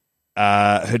played,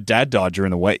 her dad died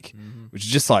during the week, which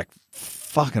is just like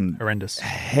fucking Horrendous.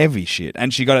 heavy shit.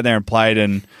 And she got it there and played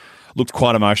and looked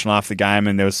quite emotional after the game,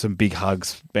 and there was some big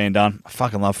hugs being done. I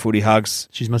fucking love footy hugs.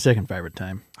 She's my second favourite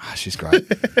team. She's great.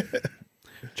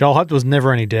 Joel Hutt, there was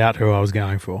never any doubt who I was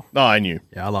going for. No, I knew.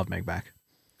 Yeah, I love Meg Back.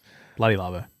 Bloody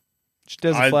love her. She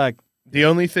does a flag. The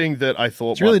only thing that I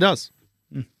thought... She really does.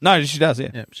 No, she does, yeah.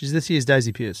 Yeah, she's this year's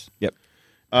Daisy Pierce. Yep.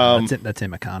 That's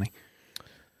Emma Carney.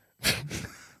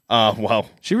 Well,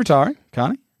 She retiring,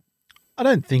 can't he? I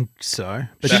don't think so.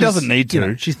 But She she's- doesn't need to. you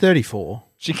know, she's 34.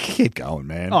 She can keep going,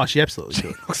 man. Oh, she absolutely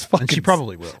could. looks And she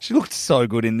probably will. She looked so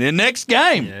good in the next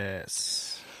game.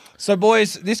 Yes. So,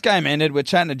 boys, this game ended. We're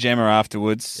chatting to Gemma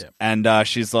afterwards, Yep. and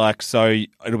she's like, so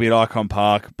it'll be at Icon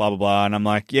Park, blah, blah, blah. And I'm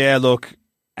like, yeah, look,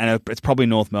 and it's probably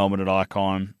North Melbourne at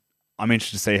Icon. I'm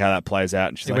interested to see how that plays out.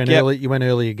 And she's You like, went yep. early. You went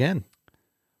early again.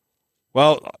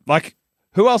 Well, like,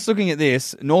 who else looking at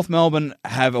this? North Melbourne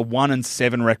have a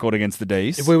 1-7 record against the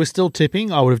D's. If we were still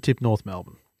tipping, I would have tipped North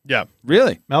Melbourne. yeah.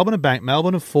 Really? Melbourne have banked.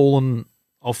 Melbourne have fallen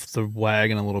off the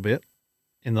wagon a little bit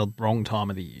in the wrong time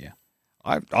of the year.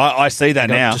 I see that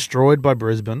They got now. destroyed by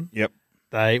Brisbane. Yep.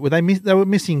 They were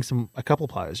missing a couple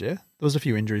of players. Yeah, there was a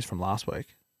few injuries from last week.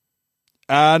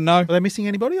 No. Were they missing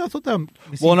anybody? I thought they were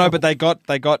missing. Well, a no, couple. but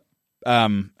they got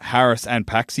Harris and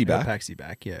Paxi They got back. Paxi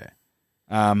back. Yeah,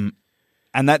 And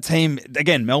that team,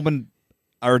 again, Melbourne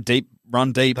are a deep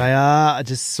run deep. They are. I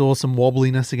just saw some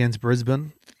wobbliness against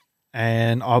Brisbane,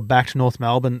 and I backed North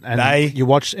Melbourne. And you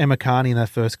watched Emma Carney in that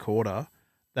first quarter.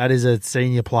 That is a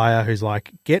senior player who's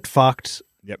like, get fucked.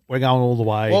 Yep. We're going all the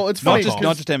way. Well, it's not funny.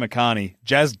 just Emma Carney.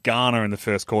 Jazz Garner in the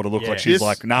first quarter looked like she's This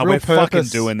like, nah, real we're fucking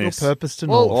doing real this. purpose to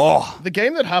Well, North. the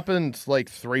game that happened like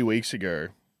 3 weeks ago,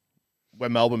 where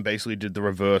Melbourne basically did the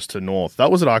reverse to North, that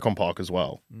was at Icon Park as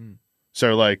well.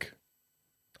 So, like,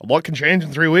 a lot can change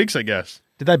in 3 weeks, I guess.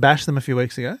 Did they bash them a few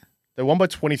weeks ago? They won by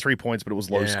 23 points, but it was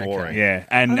low Yeah, scoring. okay. Yeah,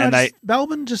 and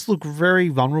Melbourne just look very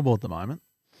vulnerable at the moment.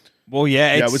 well,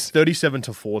 Yeah, it was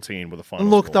 37-14 with the final.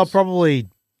 And look, they'll scores. probably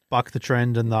buck the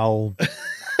trend and they'll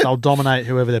dominate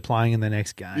whoever they're playing in their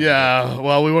next game. Yeah,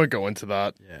 well, we won't go into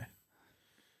that. Yeah.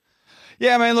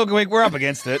 Yeah, I mean, look, we're up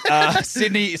against it.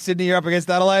 Sydney, you're up against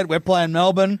Adelaide. We're playing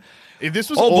Melbourne. If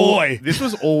this was boy. This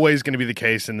was always going to be the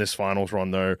case in this finals run,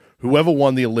 though. Whoever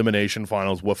won the elimination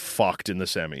finals were fucked in the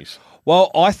semis. Well,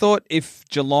 I thought if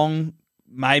Geelong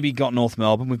maybe got North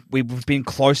Melbourne, we've been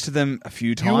close to them a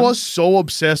few times. You are so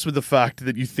obsessed with the fact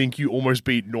that you think you almost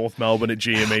beat North Melbourne at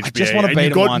GMHBA. I just want to and beat you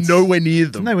them got once. nowhere near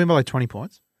Didn't them. they win by like 20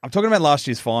 points? I'm talking about last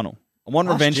year's final. I want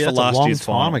Last revenge year, for that's a last long year's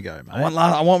final. time ago, mate.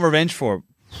 I want revenge for it.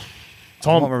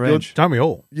 Tom, I want revenge. Don't we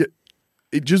all?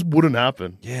 it just wouldn't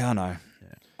happen. Yeah, I know.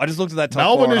 I just looked at that top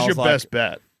Melbourne four and is I your was like, best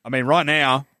bet. I mean, right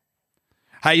now,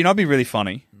 hey, you know, it'd be really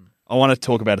funny. I want to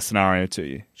talk about a scenario to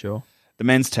you. Sure. The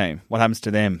men's team, what happens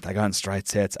to them? They go in straight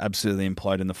sets, absolutely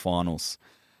implode in the finals.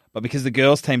 But because the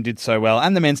girls' team did so well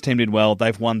and the men's team did well,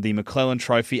 they've won the McClellan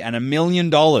Trophy and $1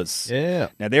 million. Yeah.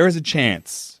 Now, there is a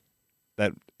chance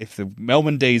that if the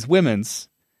Melbourne D's women's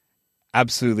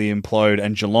absolutely implode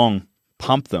and Geelong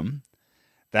pump them,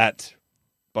 that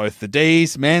both the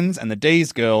D's men's and the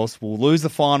D's girls will lose the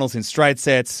finals in straight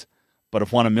sets, but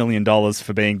have won $1 million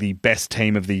for being the best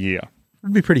team of the year.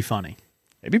 It'd be pretty funny.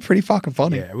 It'd be pretty fucking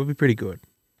funny. Yeah, it would be pretty good.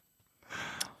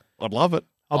 I'd love it.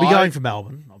 I'll be going for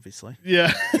Melbourne, obviously.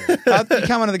 Yeah. You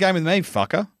come into the game with me,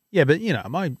 fucker. Yeah, but, you know,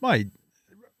 my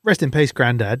rest in peace,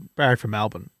 granddad, married from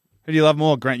Melbourne. Who do you love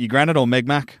more, your granddad or Meg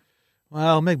Mac?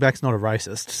 Well, Meg Mack's not a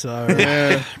racist, so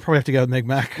probably have to go with Meg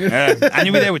Mac. Yeah. And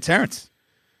you were there with Terrence.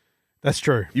 That's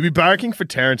true. You'd be barracking for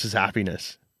Terrence's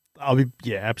happiness.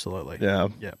 Absolutely. Yeah.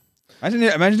 Yeah.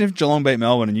 Imagine if Geelong beat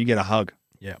Melbourne and you get a hug.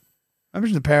 Yeah.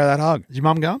 Imagine the pair of that hug. Is your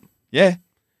mum going? Yeah.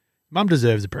 Mum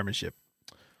deserves a premiership.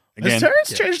 Again. Has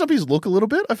Terrence changed up his look a little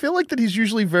bit? I feel like that he's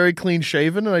usually very clean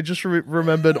shaven, and I just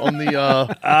remembered on the.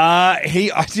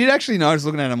 I did actually notice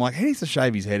looking at him, I'm like, he needs to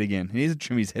shave his head again. He needs to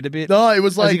trim his head a bit. No, it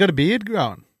was Has he like got a beard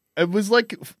growing? it was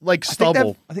like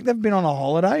stubble. I think they've been on a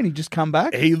holiday and he just come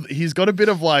back. He's got a bit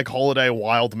of like holiday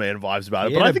wild man vibes about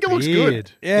it, He but had I a think it looks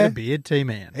good. He Yeah. had a beard,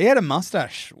 T-man. He had a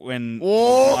mustache when he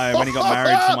got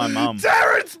married to my mum.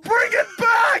 Terrence, bring it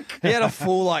back! He had a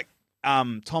full like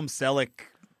Tom Selleck,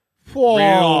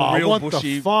 Whoa, real what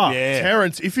bushy. the fuck? Yeah,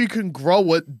 Terrence, if you can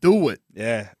grow it, do it.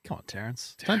 yeah. Come on,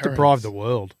 Terrence. Terrence. Don't deprive the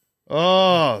world.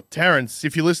 Oh, Terrence,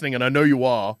 if you're listening, and I know you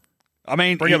are, I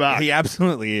mean, Bring it back. He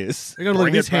absolutely is. We got to look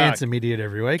Bring at this it back. handsome idiot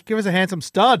every week. Give us a handsome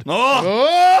stud.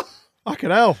 Oh, oh,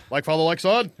 Fucking hell. like father, like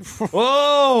son.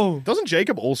 whoa! Doesn't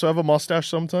Jacob also have a mustache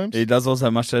sometimes? He does also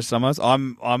have mustache summers.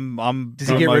 I'm. Does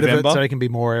he from get rid of November. it so he can be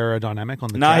more aerodynamic on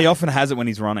the No, track? he often has it when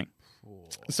he's running.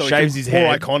 So shaves his head.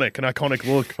 More iconic, an iconic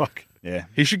look. Fuck. Yeah,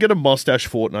 He should get a mustache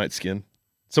Fortnite skin,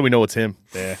 so we know it's him.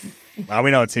 yeah. Well,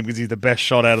 we know it's him because he's the best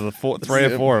shot out of the three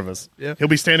or four of us. He'll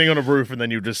be standing on a roof, and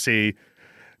then you just see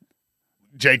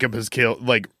Jacob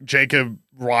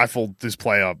rifled this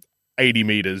player 80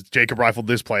 meters. Jacob rifled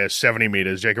this player 70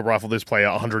 meters. Jacob rifled this player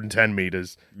 110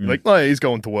 meters. You're like, oh, he's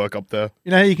going to work up there.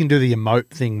 You know how you can do the emote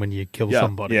thing when you kill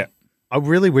somebody? Yeah. I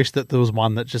really wish that there was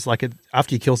one that just like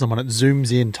after you kill someone, it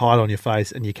zooms in tight on your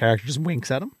face and your character just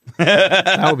winks at them.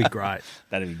 That would be great.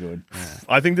 That'd be good.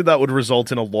 I think that would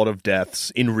result in a lot of deaths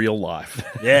in real life.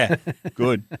 Yeah,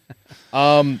 good.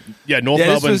 North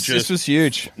Melbourne this was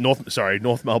huge.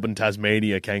 North Melbourne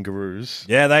Tasmania Kangaroos.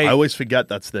 Yeah, I always forget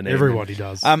that's the name. Everybody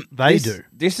does. They do.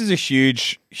 This is a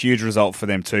huge result for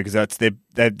them too because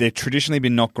they've traditionally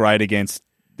been not great against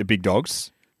the big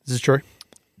dogs. This is true.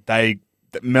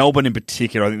 Melbourne in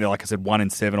particular, I think they're, like I said,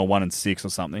 1-7 or 1-6 or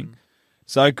something.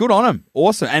 So good on them.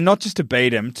 Awesome. And not just to beat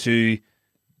them, to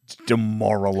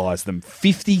demoralise them.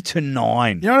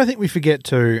 50-9. You know what I think we forget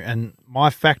too, and my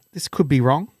fact, this could be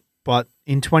wrong, but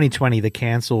in 2020, the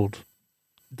cancelled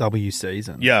W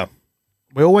season. Yeah.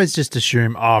 We always just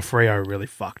assume, Freo really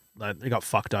fucked. They got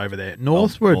fucked over there.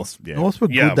 North were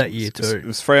good that year too. It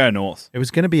was Freo North. It was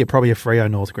going to be probably a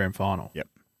Freo North grand final. Yep.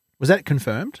 Was that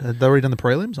confirmed? Had they already done the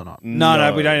prelims or not?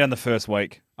 No, we'd only done the first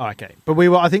week. Oh, okay. But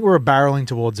I think we were barreling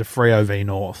towards a Freo v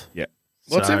North. Yep.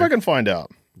 Let's see So- if I can find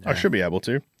out. I should be able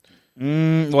to.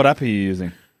 What app are you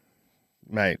using?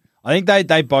 Mate. I think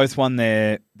they both won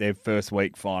their first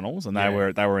week finals, and they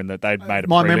were in the they'd made a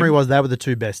My prelim. memory was they were the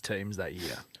two best teams that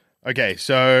year. Okay,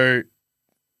 so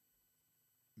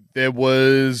there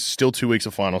was still 2 weeks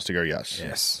of finals to go, yes.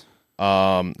 Yes.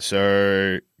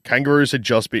 So Kangaroos had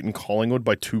just beaten Collingwood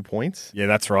by 2 points. Yeah,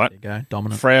 that's right. There you go,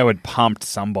 dominant. Freo had pumped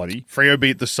somebody. Freo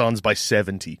beat the Suns by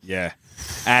 70. Yeah.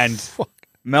 And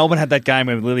Melbourne had that game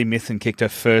where Lily Mithen kicked her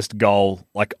first goal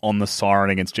like on the siren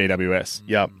against GWS.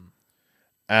 Yep.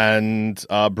 And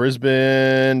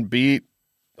Brisbane beat...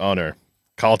 Oh, no.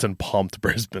 Carlton pumped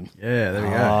Brisbane. Yeah, there we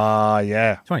go. Ah,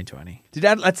 yeah. 2020.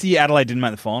 That's the year Adelaide didn't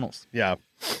make the finals. Yeah.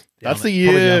 That's Probably the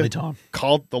year... the only time.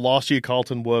 The last year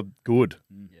Carlton were good.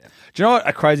 Do you know what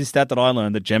a crazy stat that I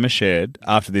learned that Gemma shared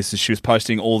after this is she was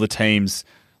posting all the teams,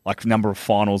 like number of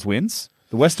finals wins.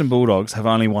 The Western Bulldogs have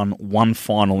only won one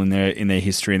final in their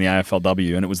history in the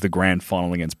AFLW, and it was the grand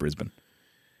final against Brisbane.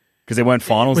 Because there weren't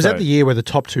finals. Was that the year where the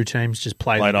top two teams just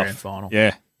played the off? grand final?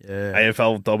 Yeah. Yeah.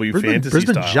 AFLW Brisbane, fantasy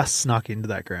Brisbane style. just snuck into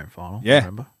that grand final. Yeah.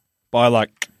 Remember? By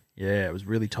like Yeah, it was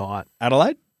really tight.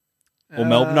 Adelaide? Or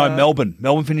Melbourne? No, Melbourne.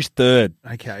 Melbourne finished third.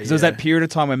 Okay. There was that period of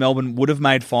time where Melbourne would have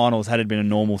made finals had it been a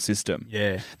normal system.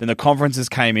 Yeah. Then the conferences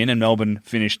came in and Melbourne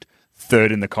finished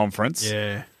third in the conference.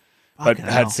 Yeah. But Fucking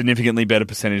had hell. significantly better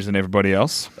percentage than everybody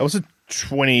else. That was a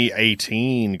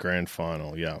 2018 grand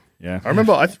final, yeah. Yeah. I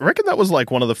remember, I reckon that was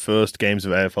like one of the first games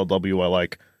of AFLW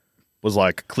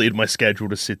where cleared my schedule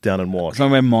to sit down and watch. It's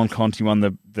when Mon Conti won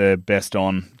the best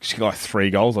on. She got like 3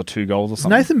 goals or 2 goals or Is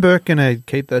something. Nathan Burke going to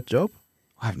keep that job?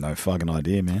 I have no fucking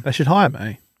idea, man. They should hire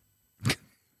me. They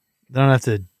don't have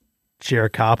to share a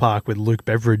car park with Luke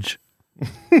Beveridge.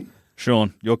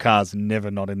 Sean, your car's never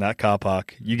not in that car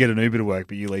park. You get an Uber to work,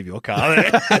 but you leave your car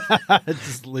there. It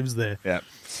just lives there. Yeah.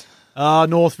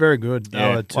 North, very good.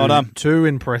 Yeah, Too, well done. Too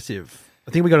impressive.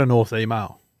 I think we got a North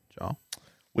email, Joel.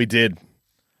 We did.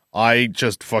 I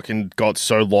just fucking got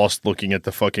so lost looking at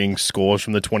the fucking scores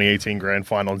from the 2018 grand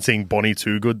final and seeing Bonnie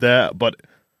Too Good there, but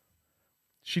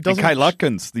she And doesn't. Kate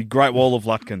Lutkins, the Great Wall of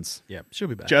Lutkins. Yeah, she'll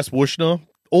be back. Jess Wushner.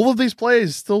 All of these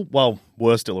players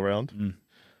were still around.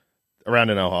 Around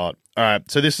in our heart. All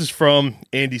right, so this is from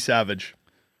Andy Savage.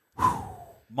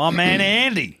 My man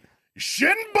Andy.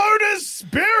 Shinboner's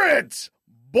spirit!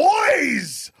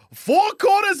 Boys! 4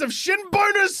 quarters of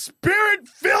Shinboner's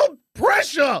spirit-filled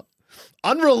pressure!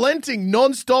 Unrelenting,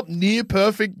 non-stop,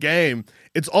 near-perfect game.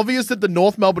 It's obvious that the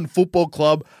North Melbourne Football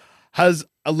Club has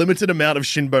a limited amount of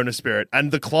Shinboner spirit,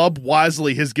 and the club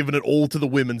wisely has given it all to the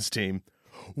women's team.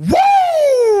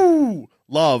 Woo!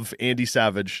 Love, Andy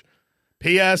Savage.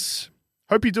 P.S.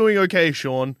 Hope you're doing okay,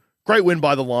 Sean. Great win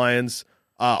by the Lions.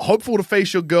 Hopeful to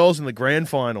face your girls in the grand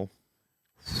final.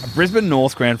 A Brisbane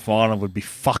North grand final would be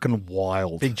fucking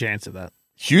wild. Big chance of that.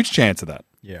 Huge chance of that.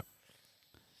 Yeah.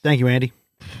 Thank you, Andy.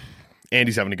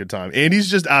 Andy's having a good time. Andy's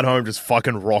just at home, just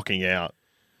fucking rocking out.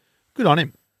 Good on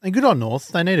him. And good on North.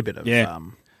 They need a bit of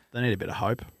they need a bit of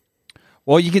hope.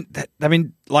 Well, you can. I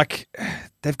mean, like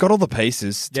they've got all the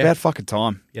pieces. It's Yeah. about fucking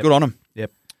time. Yep. Good on them.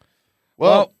 Yep.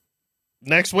 Well,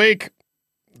 next week,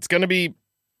 it's going to be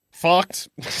fucked.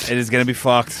 It is going to be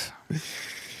fucked.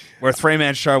 We're a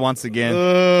 3-man show once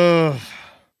again.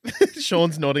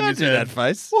 Sean's nodding Don't his do head. that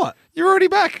face. What? You're already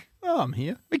back. Oh, I'm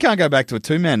here. We can't go back to a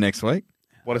 2-man next week.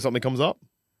 What if something comes up?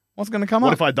 What's going to come What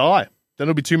up? if I die? Then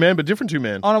it'll be 2-man, but different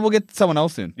 2-man. Oh no, we'll get someone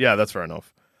else in. Yeah, that's fair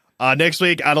enough. Next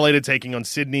week, Adelaide are taking on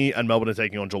Sydney and Melbourne are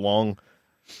taking on Geelong.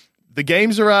 The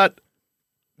games are at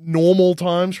normal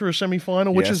times for a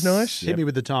semi-final, which is Yes. nice. Hit me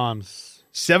with the times.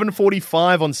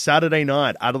 7:45 on Saturday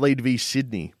night, Adelaide v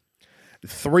Sydney.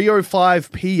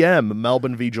 3:05 p.m.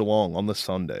 Melbourne v Geelong on the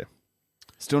Sunday.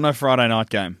 Still no Friday night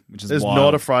game, which is There's wild.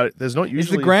 not a Friday. There's not Is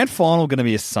usually the grand final going to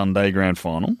be a Sunday grand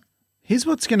final? Here's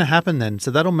what's going to happen then. So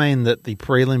that'll mean that the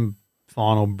prelim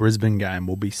final Brisbane game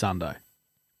will be Sunday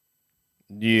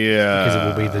Yeah, because it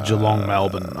will be the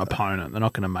Geelong-Melbourne opponent. They're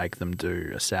not going to make them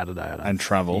do a Saturday. I don't And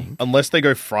travel. unless they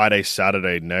go Friday,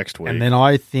 Saturday next week. And then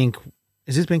I think,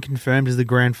 has this been confirmed? Is the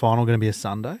grand final going to be a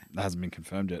Sunday? That hasn't been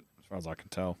confirmed yet, as far as I can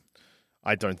tell.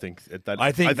 I don't think that.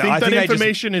 I think that they just-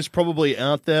 information is probably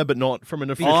out there, but not from an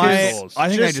official I source. think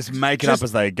they Just- just make it up just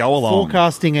as they go along.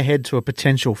 Forecasting ahead to a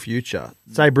potential future.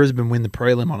 Say Brisbane win the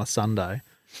prelim on a Sunday,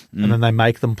 and then they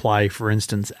make them play, for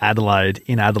instance, Adelaide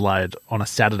on a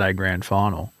Saturday grand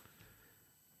final.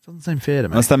 Doesn't seem fair to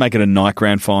me. Unless they make it a night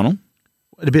grand final.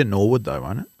 It'd be at Norwood though,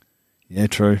 won't it? Yeah,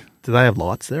 true. Do they have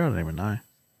lights there? I don't even know.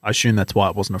 I assume that's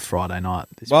why it wasn't a Friday night.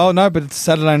 Well, week. no, but it's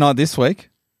Saturday night this week.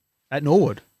 At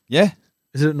Norwood. Yeah.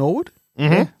 Is it at Norwood?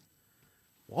 Mhm.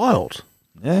 Wild.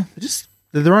 Yeah.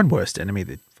 They're their own worst enemy.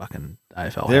 They're fucking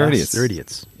AFL. They're house. idiots. They're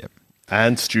idiots. Yep.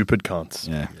 And stupid cunts.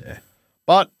 Yeah.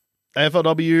 But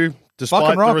AFLW, despite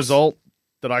Fucking the rocks. result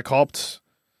that I copped,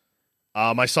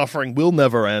 my suffering will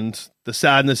never end. The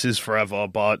sadness is forever,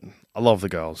 but I love the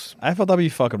girls.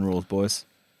 AFLW fucking rules, boys.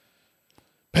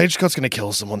 Paige Scott's going to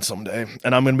kill someone someday,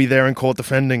 and I'm going to be there in court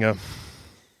defending her.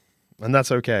 And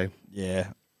that's okay.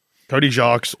 Yeah. Cody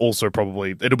Jacques also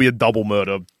probably, it'll be a double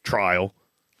murder trial.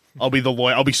 I'll be the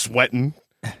lawyer. I'll be sweating.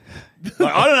 I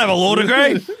don't have a law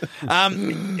degree.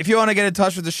 If you want to get in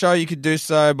touch with the show, you could do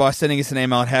so by sending us an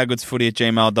email at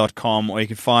howgoodsfooty@gmail.com, or you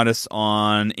can find us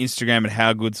on Instagram at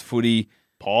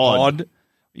howgoodsfootypod.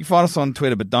 You can find us on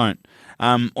Twitter, but don't.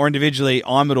 Or individually,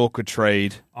 I'm at Awkward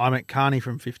Trade. I'm at Carney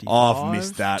from 55. Oh, I've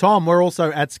missed that. Tom, we're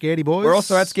also at Scaredy Boys. We're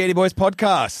also at Scaredy Boys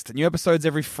Podcast. New episodes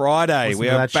every Friday. Listen We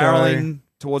to are that show. barreling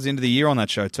towards the end of the year on that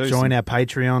show too. Join our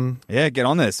Patreon. Yeah, get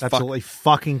on this. Absolutely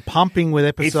fucking pumping with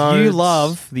If episodes. you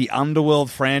love the Underworld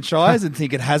franchise and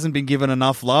think it hasn't been given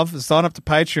enough love, sign up to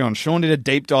Patreon. Sean did a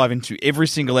deep dive into every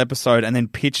single episode and then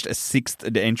pitched a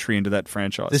 6th entry into that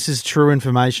franchise. This is true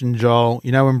information, Joel.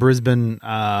 You know, in Brisbane,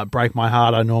 break my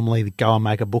heart, I normally go and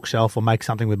make a bookshelf or make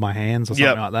something with my hands or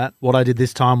something like that. What I did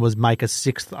this time was make a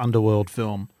 6th Underworld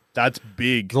film. That's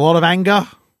big. There's a lot of anger,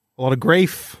 a lot of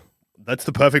grief. That's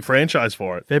the perfect franchise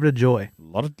for it. Fair bit of joy. a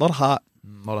lot of heart.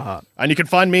 A lot of heart. And you can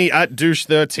find me at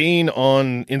douche13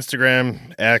 on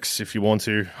Instagram, X, if you want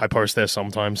to. I post there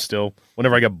sometimes still.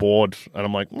 Whenever I get bored and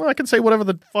I'm like, well, I can say whatever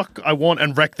the fuck I want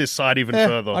and wreck this site even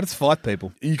further. I just fight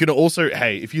people. You can also,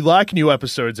 hey, if you like new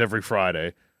episodes every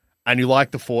Friday and you like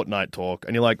the Fortnite talk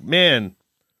and you're like, man,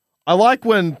 I like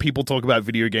when people talk about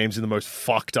video games in the most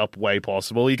fucked up way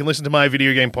possible. You can listen to my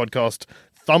video game podcast,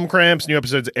 Thumb Cramps, new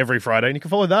episodes every Friday. And you can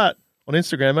follow that on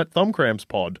Instagram at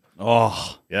ThumbCrampsPod.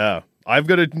 Oh, Yeah. I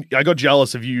got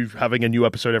jealous of you having a new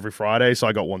episode every Friday, so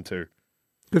I got one too.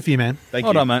 Good for you, man. Thank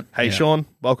Well you. done, mate. Hey, Yeah. Sean,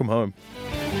 welcome home.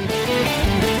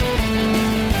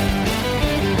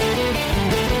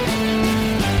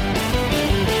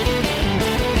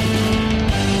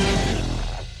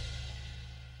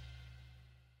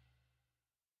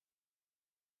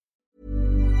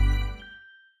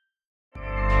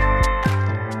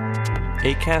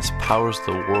 Acast powers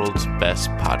the world's best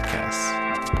podcasts.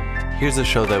 Here's a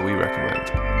show that we recommend.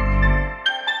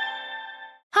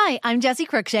 Hi, I'm Jessie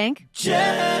Cruikshank.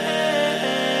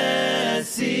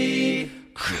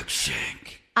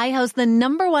 I host the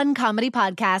 #1 comedy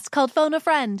podcast called Phone a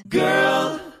Friend.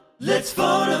 Let's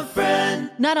phone a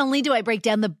friend. Not only do I break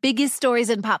down the biggest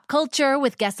stories in pop culture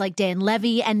with guests like Dan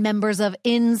Levy and members of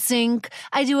NSYNC,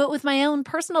 I do it with my own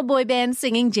personal boy band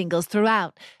singing jingles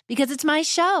throughout. Because it's my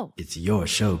show. It's your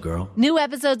show, girl. New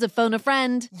episodes of Phone a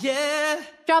Friend Yeah.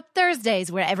 drop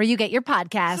Thursdays wherever you get your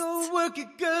podcasts. So work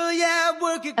it, girl. Yeah,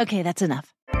 work it. Okay, that's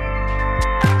enough.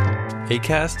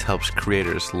 Acast helps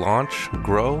creators launch,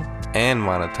 grow, and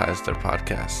monetize their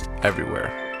podcasts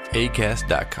everywhere.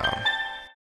 Acast.com.